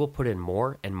that, he will put in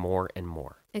more and more and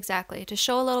more. Exactly. To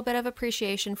show a little bit of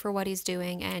appreciation for what he's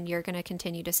doing, and you're going to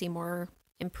continue to see more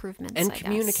improvements. And I guess.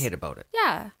 communicate about it.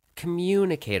 Yeah,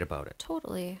 Communicate about it.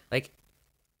 totally. Like,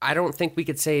 I don't think we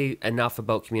could say enough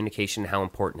about communication, how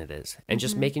important it is. And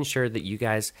just making sure that you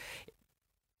guys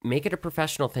make it a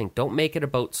professional thing. Don't make it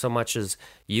about so much as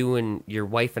you and your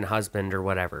wife and husband or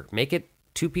whatever. Make it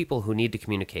two people who need to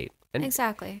communicate. And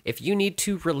Exactly. if you need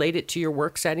to relate it to your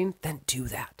work setting, then do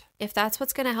that. If that's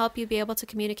what's going to help you be able to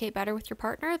communicate better with your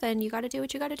partner, then you got to do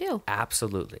what you got to do.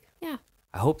 Absolutely. Yeah.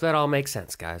 I hope that all makes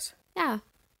sense, guys. Yeah.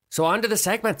 So on to the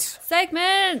segments.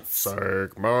 Segments.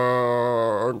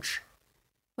 Segments.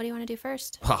 What do you want to do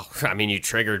first? Well, I mean, you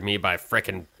triggered me by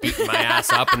frickin' beating my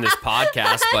ass up in this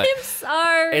podcast, but I'm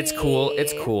sorry. it's cool.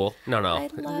 It's cool. I No.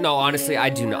 love No, honestly, I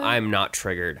do you. not. I'm not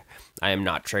triggered. I am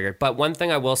not triggered. But one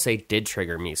thing I will say did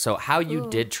trigger me. So how you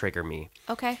did trigger me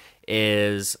Okay.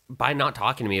 is by not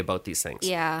talking to me about these things.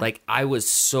 Yeah. Like, I was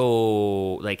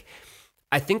so, like,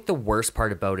 I think the worst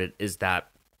part about it is that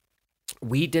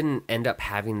we didn't end up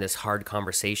having this hard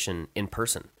conversation in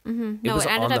person. No, it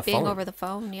ended up being over the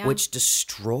phone. Yeah. Which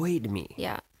destroyed me.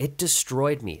 Yeah. It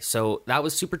destroyed me. So that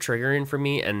was super triggering for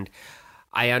me. And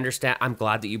I understand. I'm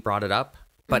glad that you brought it up.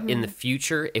 But in the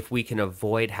future, if we can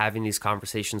avoid having these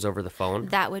conversations over the phone,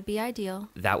 That would be ideal.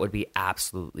 that would be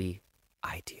absolutely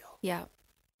ideal. Yeah.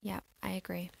 Yeah. I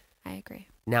agree.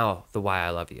 Now, the why I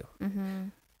love you.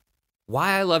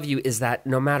 Why I love you is that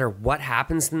no matter what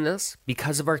happens in this,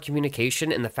 because of our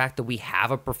communication and the fact that we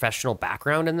have a professional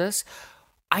background in this,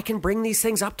 I can bring these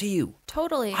things up to you.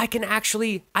 Totally. I can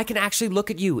actually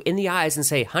look at you in the eyes and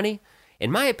say, honey,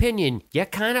 in my opinion, you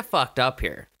kind of fucked up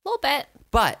here. A little bit.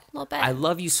 But Little bit. I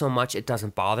love you so much, it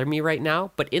doesn't bother me right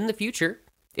now. But in the future,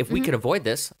 if we could avoid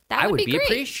this, That I would would be be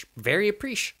great. very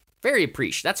appreciative.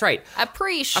 That's right.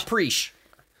 Appreciate.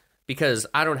 Because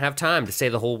I don't have time to say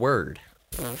the whole word.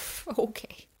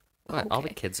 Okay. But all the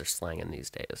kids are slanging these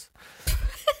days.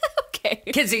 Okay.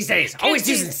 Kids these days, always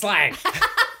using slang.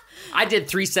 I did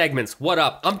 3 segments. What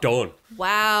up? I'm done.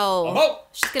 Wow. Oh.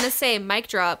 She's going to say mic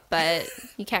drop, but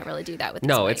you can't really do that with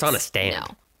No, these it's on a mics. stand.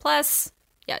 No. Plus,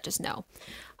 yeah, just no.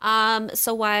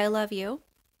 So why I love you.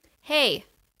 Hey.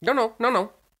 No.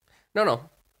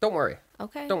 Don't worry.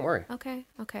 Okay. Don't worry. Okay.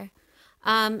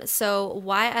 So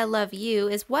why I love you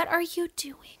is what are you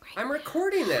doing right I'm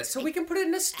recording this so we can put it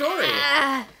in a story.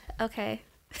 now? Okay.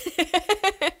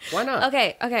 Why not?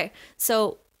 Okay.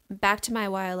 So back to my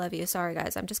why I love you. Sorry,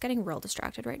 guys. I'm just getting real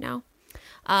distracted right now.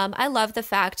 I love the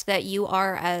fact that you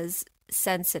are as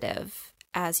sensitive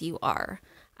as you are.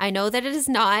 I know that it is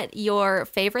not your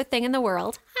favorite thing in the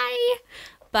world. Hi.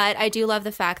 But I do love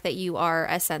the fact that you are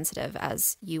as sensitive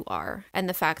as you are and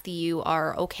the fact that you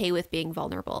are okay with being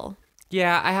vulnerable.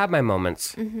 Yeah, I have my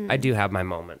moments. Mm-hmm. I do have my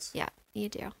moments. Yeah, you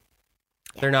do.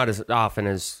 They're not as often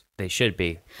as they should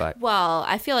be, but Well,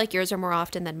 I feel like yours are more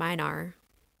often than mine are.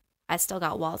 I still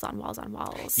got walls on walls on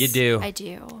walls. You do. I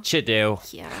do. shit do.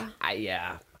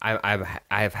 Yeah.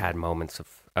 I've had moments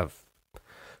of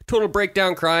total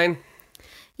breakdown crying.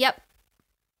 Yep.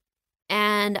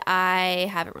 And I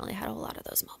haven't really had a whole lot of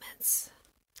those moments.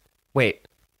 Wait,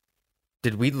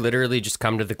 did we literally just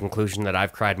come to the conclusion that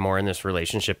I've cried more in this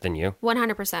relationship than you?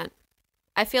 100%.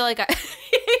 I feel like your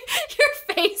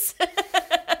face.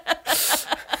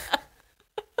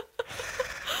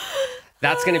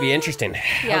 That's going to be interesting.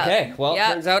 Yeah. Okay, well, Yeah.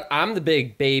 it turns out I'm the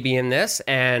big baby in this.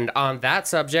 And on that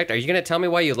subject, are you going to tell me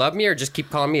why you love me or just keep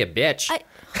calling me a bitch?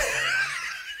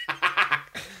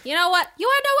 You know what? You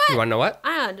want to know what? You want to know what?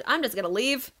 I'm just going to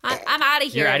leave. I'm out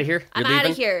of here. You're outta here? I'm You're out of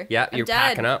leaving? here. Yeah, I'm you're done.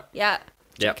 packing up? Yeah.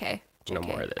 Yep. Okay. No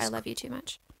more of this. I love you too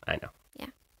much. I know.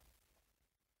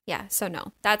 Yeah, so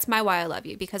no, that's my why I love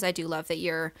you, because I do love that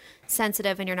you're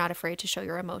sensitive and you're not afraid to show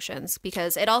your emotions,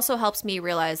 because it also helps me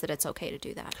realize that it's okay to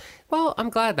do that. Well, I'm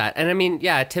glad that. And I mean,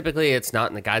 yeah, typically it's not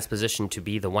in the guy's position to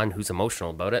be the one who's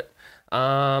emotional about it.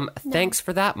 Thanks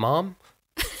for that, Mom.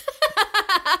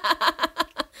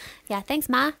 Yeah, thanks,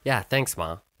 Ma. Yeah, thanks,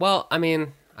 Ma. Well, I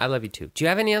mean, I love you too. Do you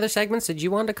have any other segments that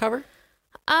you wanted to cover?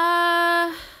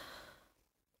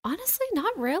 Honestly,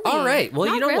 not really. All right. Well,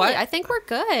 Not you know really. what? I think we're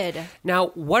good. Now,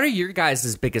 what are your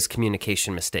guys' biggest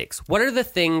communication mistakes? What are the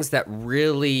things that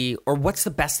really, or what's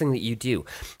the best thing that you do?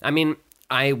 I mean,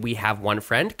 we have one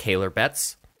friend, Kaylor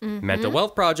Betts, Mental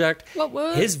Wealth Project.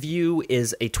 What? His view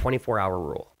is a 24-hour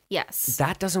rule. Yes.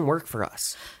 That doesn't work for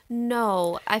us.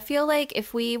 No, I feel like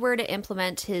if we were to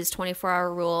implement his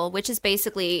 24-hour rule, which is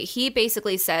he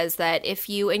basically says that if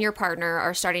you and your partner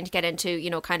are starting to get into,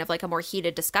 kind of like a more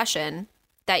heated discussion,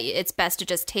 that it's best to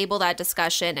just table that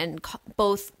discussion and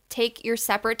both take your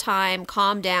separate time,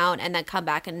 calm down, and then come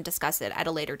back and discuss it at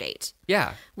a later date.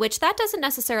 Yeah. Which that doesn't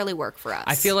necessarily work for us.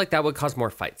 I feel like that would cause more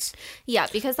fights. Yeah,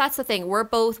 because that's the thing.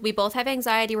 We both have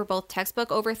anxiety. We're both textbook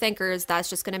overthinkers. That's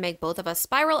just going to make both of us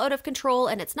spiral out of control,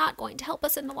 and it's not going to help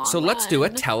us in the long run. So let's do a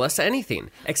tell us anything.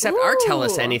 Except our tell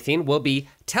us anything will be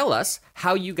tell us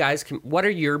how you guys what are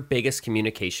your biggest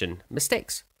communication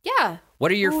mistakes? Yeah.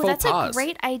 What are your faux that's pas? a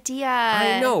great idea.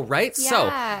 I know, right?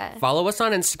 Yeah. So follow us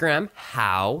on Instagram,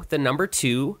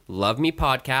 Love Me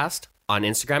Podcast on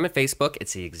Instagram and Facebook.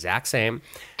 It's the exact same.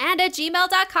 And at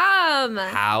gmail.com.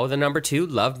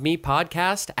 Love Me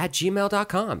Podcast at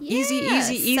gmail.com. Easy, Yeah.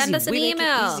 easy, easy. Send us an We make it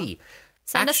email. easy.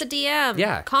 Send us a DM.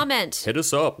 Yeah. Comment. Hit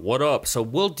us up. What up? So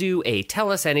we'll do a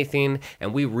tell us anything,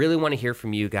 and we really want to hear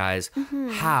from you guys.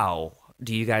 How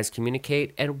do you guys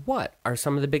communicate, and what are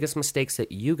some of the biggest mistakes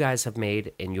that you guys have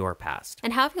made in your past?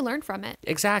 And how have you learned from it?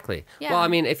 Exactly. Yeah. Well, I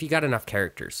mean, if you got enough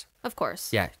characters. Of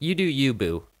course. Yeah, you do you,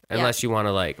 boo. Unless you want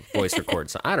to like voice record.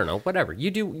 So I don't know, whatever. You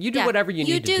do whatever you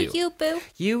need to do. You do you, boo.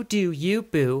 You do you,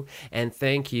 boo. And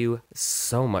thank you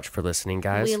so much for listening,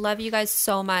 guys. We love you guys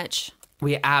so much.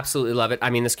 We absolutely love it. I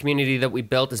mean, this community that we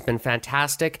built has been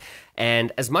fantastic.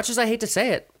 And as much as I hate to say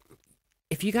it,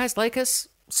 if you guys like us,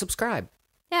 subscribe.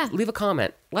 Yeah. Leave a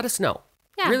comment. Let us know.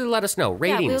 Yeah. Really let us know.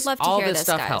 Ratings. Yeah, we would love to all hear this this,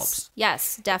 stuff guys. helps.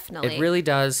 Yes, definitely. It really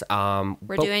does.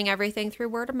 We're doing everything through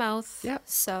word of mouth. Yeah.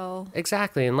 So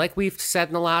Exactly. And like we've said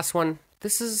in the last one,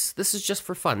 this is just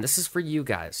for fun. This is for you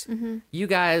guys. Mm-hmm. You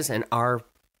guys and our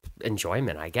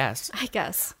enjoyment, I guess. I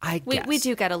guess. We We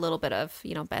do get a little bit of,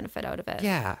 benefit out of it.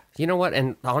 Yeah. You know what?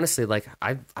 And honestly, like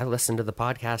I listen to the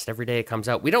podcast every day it comes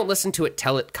out. We don't listen to it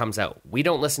till it comes out. We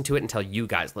don't listen to it until you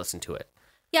guys listen to it.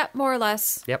 Yeah, more or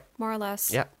less. Yep. More or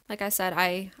less. Yep. Like I said,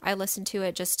 I listen to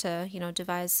it just to,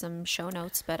 devise some show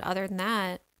notes. But other than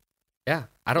that, Yeah.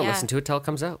 I don't listen to it till it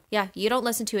comes out. yeah, you don't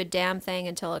listen to a damn thing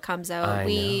until it comes out.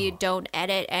 We don't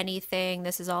edit anything.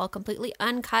 This is all completely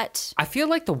uncut. I feel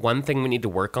like the one thing we need to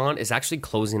work on is actually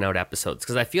closing out episodes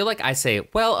because I feel like I say,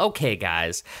 well, okay,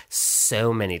 guys,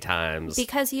 so many times.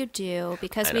 Because you do.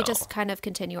 Because I we know. just kind of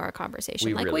continue our conversation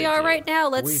We like really we are do. right now.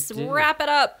 Let's wrap it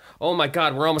up. Oh my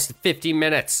God, we're almost at 50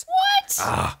 minutes.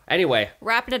 What? Anyway,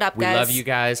 Wrapping it up, we guys. love you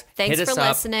guys. Thanks Hit us for up.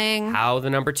 listening. How the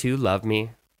number 2 love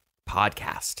me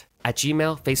podcast at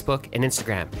Gmail, Facebook, and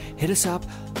Instagram. Hit us up.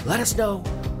 Let us know.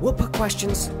 We'll put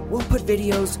questions. We'll put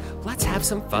videos. Let's have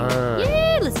some fun.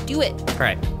 Yeah, let's do it. All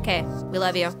right. Okay, we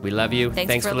love you. We love you.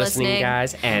 Thanks for for listening, listening.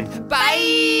 guys. And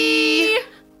bye.